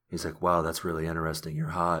 He's like, wow, that's really interesting. You're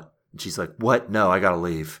hot. And she's like, what? No, I gotta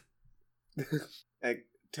leave. Like,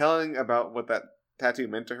 telling about what that tattoo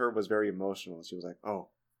meant to her was very emotional. She was like, oh,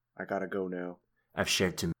 I gotta go now. I've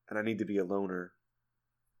shared too And I need to be a loner.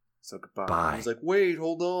 So goodbye. Bye. He's like, wait,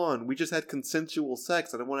 hold on. We just had consensual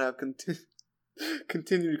sex. I don't want to have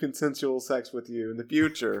continued consensual sex with you in the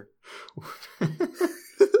future.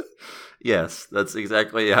 Yes, that's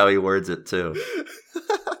exactly how he words it too.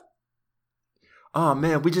 Oh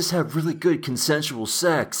man, we just had really good consensual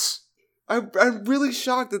sex. I'm really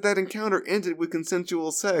shocked that encounter ended with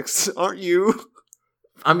consensual sex. Aren't you?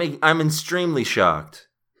 I'm extremely shocked.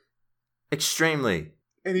 Extremely.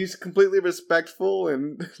 And he's completely respectful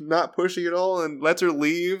and not pushy at all and lets her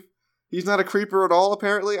leave. He's not a creeper at all,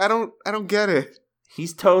 apparently. I don't get it.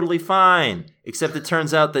 He's totally fine. Except it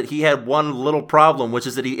turns out that he had one little problem, which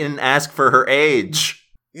is that he didn't ask for her age.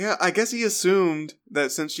 Yeah, I guess he assumed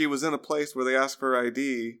that since she was in a place where they asked for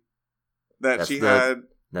ID, that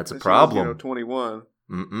that's a problem. Was, 21.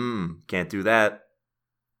 Can't do that.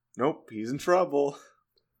 Nope, he's in trouble.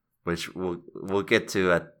 Which we'll get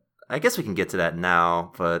to I guess we can get to that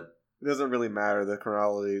now, but it doesn't really matter, the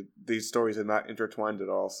chronology. These stories are not intertwined at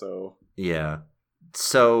all, so... Yeah.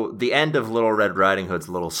 So, the end of Little Red Riding Hood's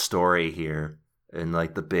little story here, and,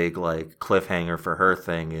 like, the big, like, cliffhanger for her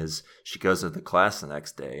thing is she goes to the class the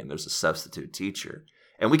next day, and there's a substitute teacher.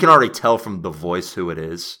 And we can already tell from the voice who it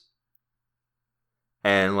is.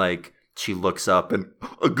 And, like, she looks up and...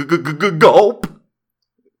 Gulp!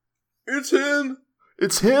 It's him!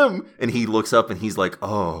 It's him! And he looks up and he's like,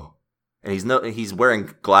 oh... And he's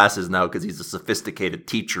wearing glasses now because he's a sophisticated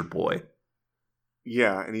teacher boy.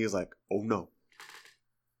 Yeah, and he's like, oh no.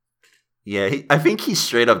 Yeah, I think he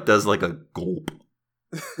straight up does like a gulp.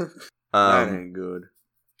 That ain't good.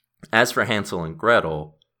 As for Hansel and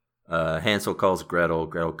Gretel, Hansel calls Gretel.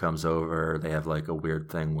 Gretel comes over. They have like a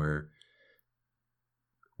weird thing where...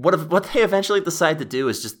 What they eventually decide to do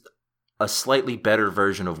is just a slightly better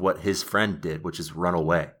version of what his friend did, which is run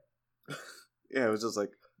away. Yeah, it was just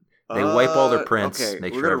like... They wipe all their prints, okay,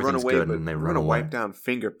 make sure everything's good, and they run away. We're gonna wipe down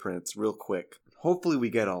fingerprints real quick. Hopefully we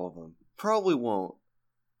get all of them. Probably won't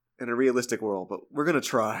in a realistic world, but we're gonna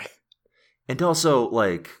try. And also,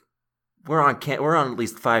 like, we're on at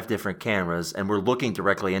least 5 different cameras, and we're looking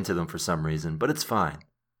directly into them for some reason, but it's fine.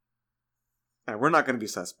 And we're not going to be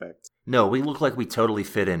suspects. No, we look like we totally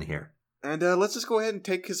fit in here. And let's just go ahead and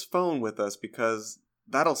take his phone with us, because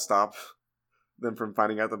that'll stop them from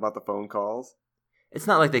finding out about the phone calls. It's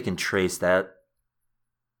not like they can trace that.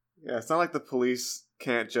 Yeah, it's not like the police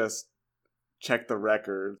can't just check the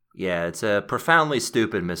record. Yeah, it's a profoundly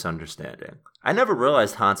stupid misunderstanding. I never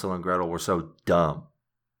realized Hansel and Gretel were so dumb.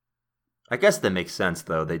 I guess that makes sense,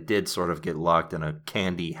 though. They did sort of get locked in a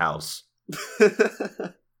candy house.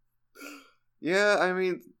 Yeah, I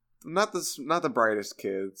mean, not the brightest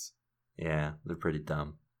kids. Yeah, they're pretty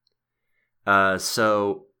dumb.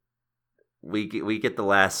 So we get the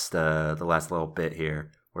last little bit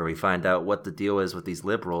here where we find out what the deal is with these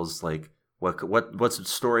liberals. Like, what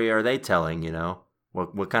story are they telling? You know,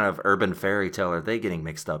 what kind of urban fairy tale are they getting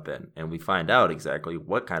mixed up in? And we find out exactly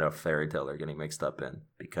what kind of fairy tale they're getting mixed up in,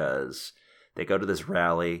 because they go to this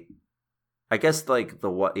rally. I guess like the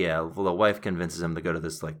wife convinces him to go to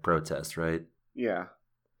this like protest, right? Yeah.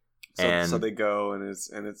 So they go, and it's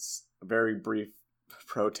a very brief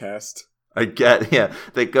protest. They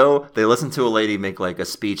listen to a lady make like a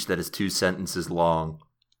speech that is 2 sentences long.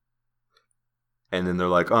 And then they're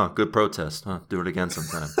like, oh, good protest. Huh? Do it again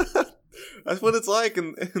sometime. That's what it's like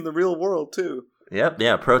in the real world, too. Yep,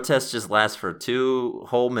 yeah. Protests just last for 2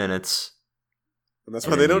 whole minutes. And that's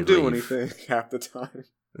why they don't do anything half the time.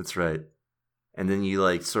 That's right. And then you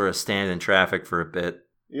like sort of stand in traffic for a bit.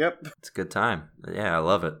 Yep. It's a good time. Yeah, I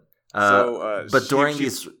love it. But during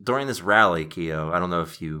this rally, Keo, I don't know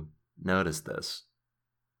if you noticed this.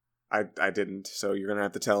 I didn't, so you're gonna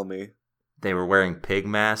have to tell me. They were wearing pig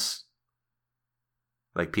masks.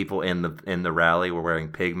 Like people in the rally were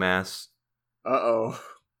wearing pig masks. Uh-oh.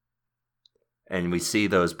 And we see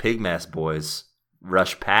those pig mask boys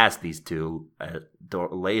rush past these two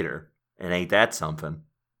later. And ain't that something?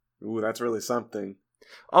 Ooh, that's really something.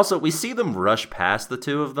 Also, we see them rush past the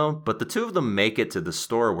two of them, but the two of them make it to the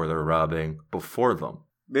store where they're robbing before them.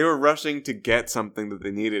 They were rushing to get something that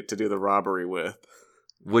they needed to do the robbery with.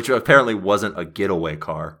 Which apparently wasn't a getaway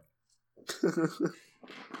car.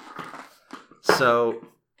 So,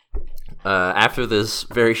 after this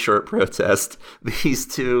very short protest, these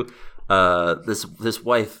two, this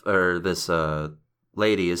wife, or this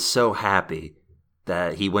lady is so happy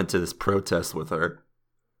that he went to this protest with her,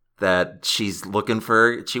 that she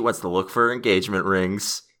wants to look for engagement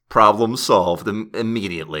rings. Problem solved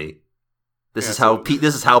immediately. This is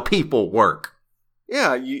how people work.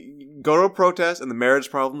 Yeah, you go to a protest and the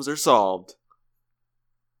marriage problems are solved.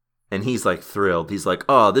 And he's like thrilled. He's like,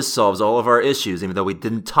 "Oh, this solves all of our issues, even though we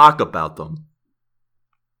didn't talk about them."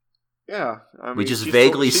 Yeah, I mean, we just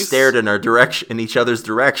vaguely stared in each other's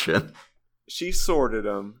direction. She sorted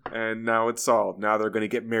them, and now it's solved. Now they're going to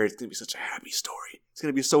get married. It's going to be such a happy story. It's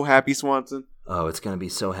going to be so happy, Swanson. Oh, it's going to be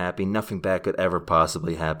so happy. Nothing bad could ever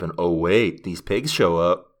possibly happen. Oh, wait. These pigs show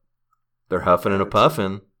up. They're huffing and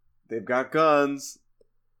a-puffing. They've got guns.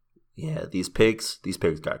 Yeah, these pigs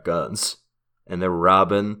got guns. And they're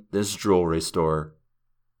robbing this jewelry store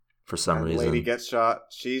for some reason. The lady gets shot.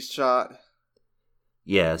 She's shot.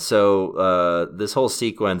 Yeah, so this whole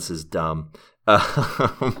sequence is dumb.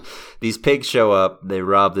 These pigs show up. They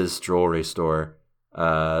rob this jewelry store.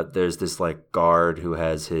 There's this like guard who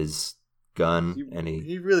has his gun, and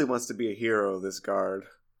he really wants to be a hero. This guard.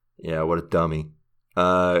 Yeah, what a dummy.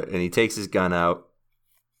 And he takes his gun out.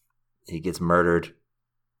 He gets murdered.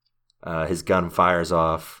 His gun fires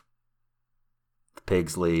off. The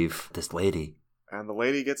pigs leave. This lady. And the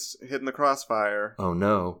lady gets hit in the crossfire. Oh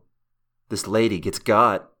no. This lady gets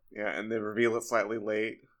got. Yeah, and they reveal it slightly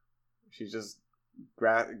late. She's just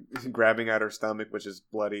grabbing at her stomach, which is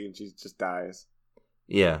bloody, and she just dies.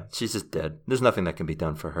 Yeah, she's just dead. There's nothing that can be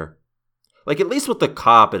done for her. Like, at least with the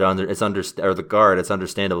cop, or the guard, it's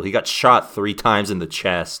understandable. He got shot 3 times in the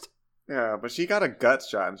chest. Yeah, but she got a gut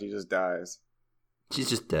shot, and she just dies. She's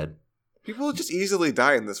just dead. People just easily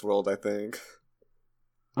die in this world, I think.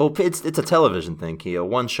 Well, it's a television thing, Keo.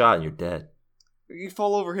 1 shot and you're dead. You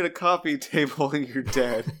fall over, hit a coffee table, and you're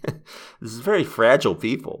dead. This is very fragile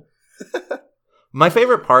people. My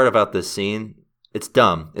favorite part about this scene, it's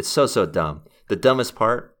dumb. It's so dumb. The dumbest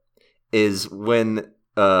part is when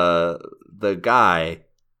the guy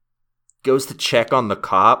goes to check on the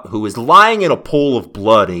cop who is lying in a pool of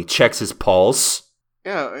blood, and he checks his pulse.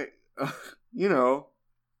 Yeah,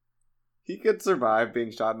 he could survive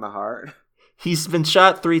being shot in the heart. He's been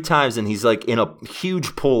shot 3 times, and he's like in a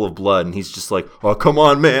huge pool of blood, and he's just like, "Oh, come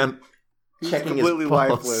on, man!" He's completely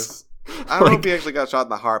lifeless. I don't know if he actually got shot in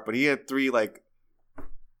the heart, but he had 3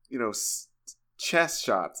 chest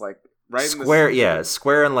shots, like right square. In the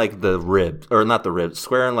square in like the rib, or not the rib,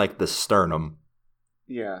 square in like the sternum.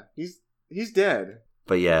 Yeah, he's dead.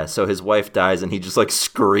 But yeah, so his wife dies and he just like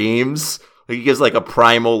screams. Like, he gives like a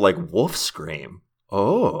primal like wolf scream.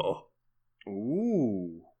 Oh.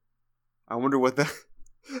 Ooh. I wonder what that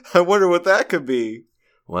could be.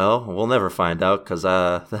 Well, we'll never find out because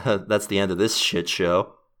that's the end of this shit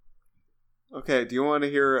show. Okay, do you want to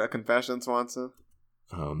hear a confession, Swanson?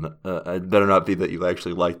 It better not be that you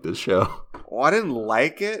actually like this show. Well, I didn't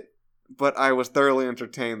like it, but I was thoroughly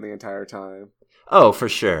entertained the entire time. Oh, for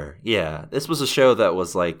sure. Yeah. This was a show that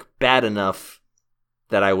was like bad enough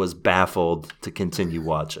that I was baffled to continue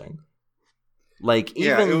watching. Like,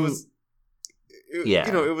 even... Yeah, it was...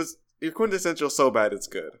 it was your quintessential so bad it's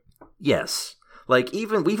good. Yes. Like,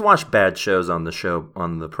 even... We've watched bad shows on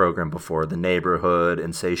the program before. The Neighborhood,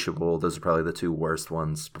 Insatiable. Those are probably the two worst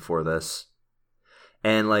ones before this.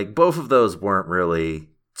 And, like, both of those weren't really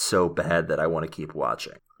so bad that I want to keep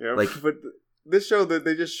watching. Yeah, like, but this show, that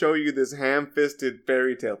they just show you this ham-fisted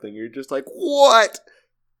fairy tale thing. You're just like, what?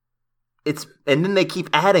 And then they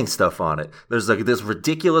keep adding stuff on it. There's like this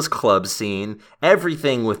ridiculous club scene,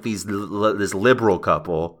 everything with this liberal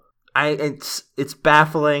couple. It's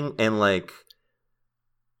baffling, and like,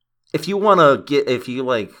 if you want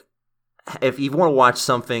to watch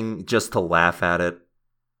something just to laugh at it,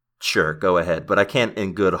 sure, go ahead. But I can't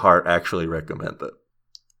in good heart actually recommend it.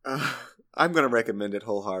 I'm going to recommend it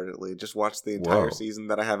wholeheartedly. Just watch the entire season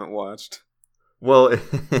that I haven't watched. Well,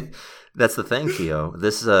 that's the thing, Keo.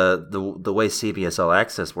 This the way CBS All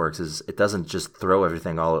Access works is it doesn't just throw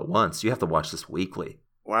everything all at once. You have to watch this weekly.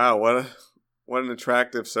 Wow, what an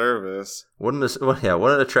attractive service. What an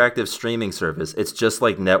attractive streaming service. It's just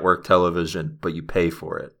like network television, but you pay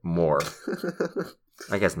for it more.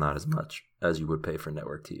 I guess not as much as you would pay for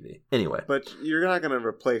network TV. Anyway. But you're not going to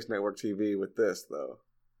replace network TV with this, though.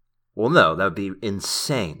 Well, no, that would be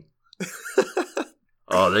insane.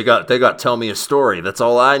 Oh, they got Tell Me a Story. That's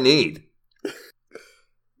all I need.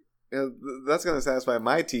 Yeah, that's going to satisfy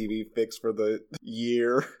my TV fix for the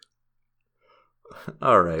year.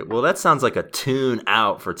 All right. Well, that sounds like a tune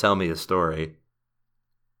out for Tell Me a Story.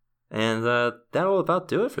 And that'll about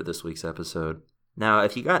do it for this week's episode. Now,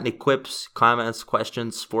 if you got any quips, comments,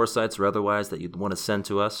 questions, foresights, or otherwise that you'd want to send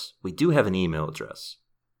to us, we do have an email address.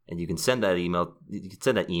 And you can send that email. You can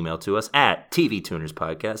send that email to us at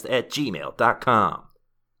tvtunerspodcast@gmail.com.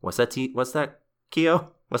 What's that,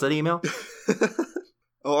 Keo? What's that email?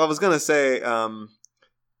 Oh, I was going to say, you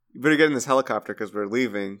better get in this helicopter because we're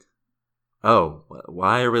leaving. Oh,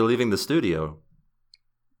 why are we leaving the studio?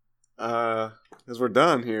 Because we're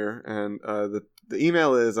done here. And the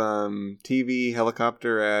email is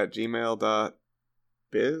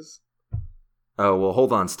tvhelicopter@gmail.biz. Oh, well,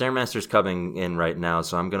 hold on. Stairmaster's coming in right now,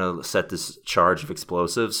 so I'm going to set this charge of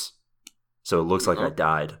explosives so it looks like I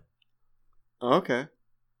died. Okay.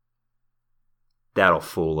 That'll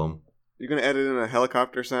fool him. You're going to edit in a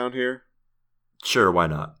helicopter sound here? Sure, why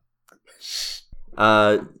not?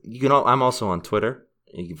 I'm also on Twitter.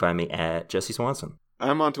 You can find me at Jesse Swanson.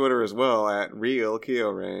 I'm on Twitter as well at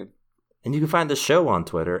RealKeoRain. And you can find the show on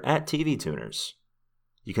Twitter at TV Tuners.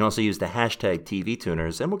 You can also use the hashtag TV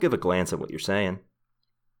Tuners, and we'll give a glance at what you're saying.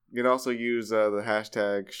 You can also use the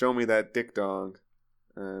hashtag ShowMeThatDickDong,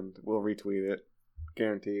 and we'll retweet it.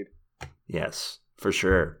 Guaranteed. Yes, for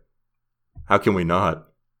sure. How can we not?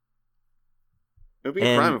 It would be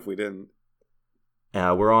a crime if we didn't.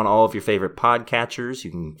 We're on all of your favorite podcatchers.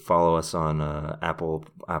 You can follow us on Apple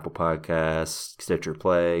Podcasts, Stitcher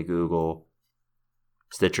Play, Google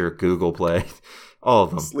Play, all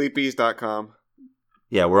of them. Sleepies.com.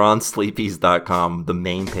 Yeah, we're on sleepies.com, the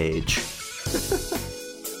main page.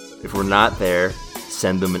 If we're not there,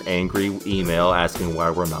 send them an angry email asking why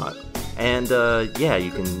we're not. And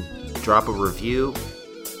you can drop a review.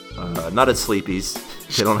 Not at Sleepies.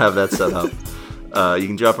 They don't have that set up. You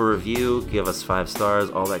can drop a review, give us 5 stars,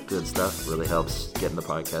 all that good stuff. It really helps getting the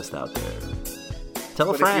podcast out there. Tell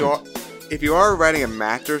a friend. If you are writing a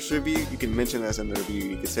mattress review, you can mention us in the review.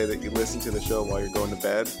 You can say that you listen to the show while you're going to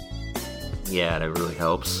bed. Yeah, that really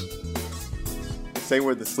helps. Say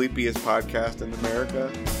we're the sleepiest podcast in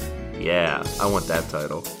America. Yeah, I want that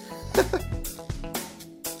title.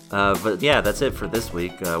 But yeah, that's it for this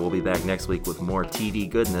week. We'll be back next week with more TV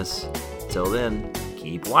goodness. Till then,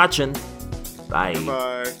 keep watching. Bye.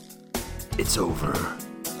 Bye. It's over.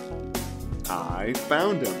 I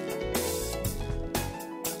found him.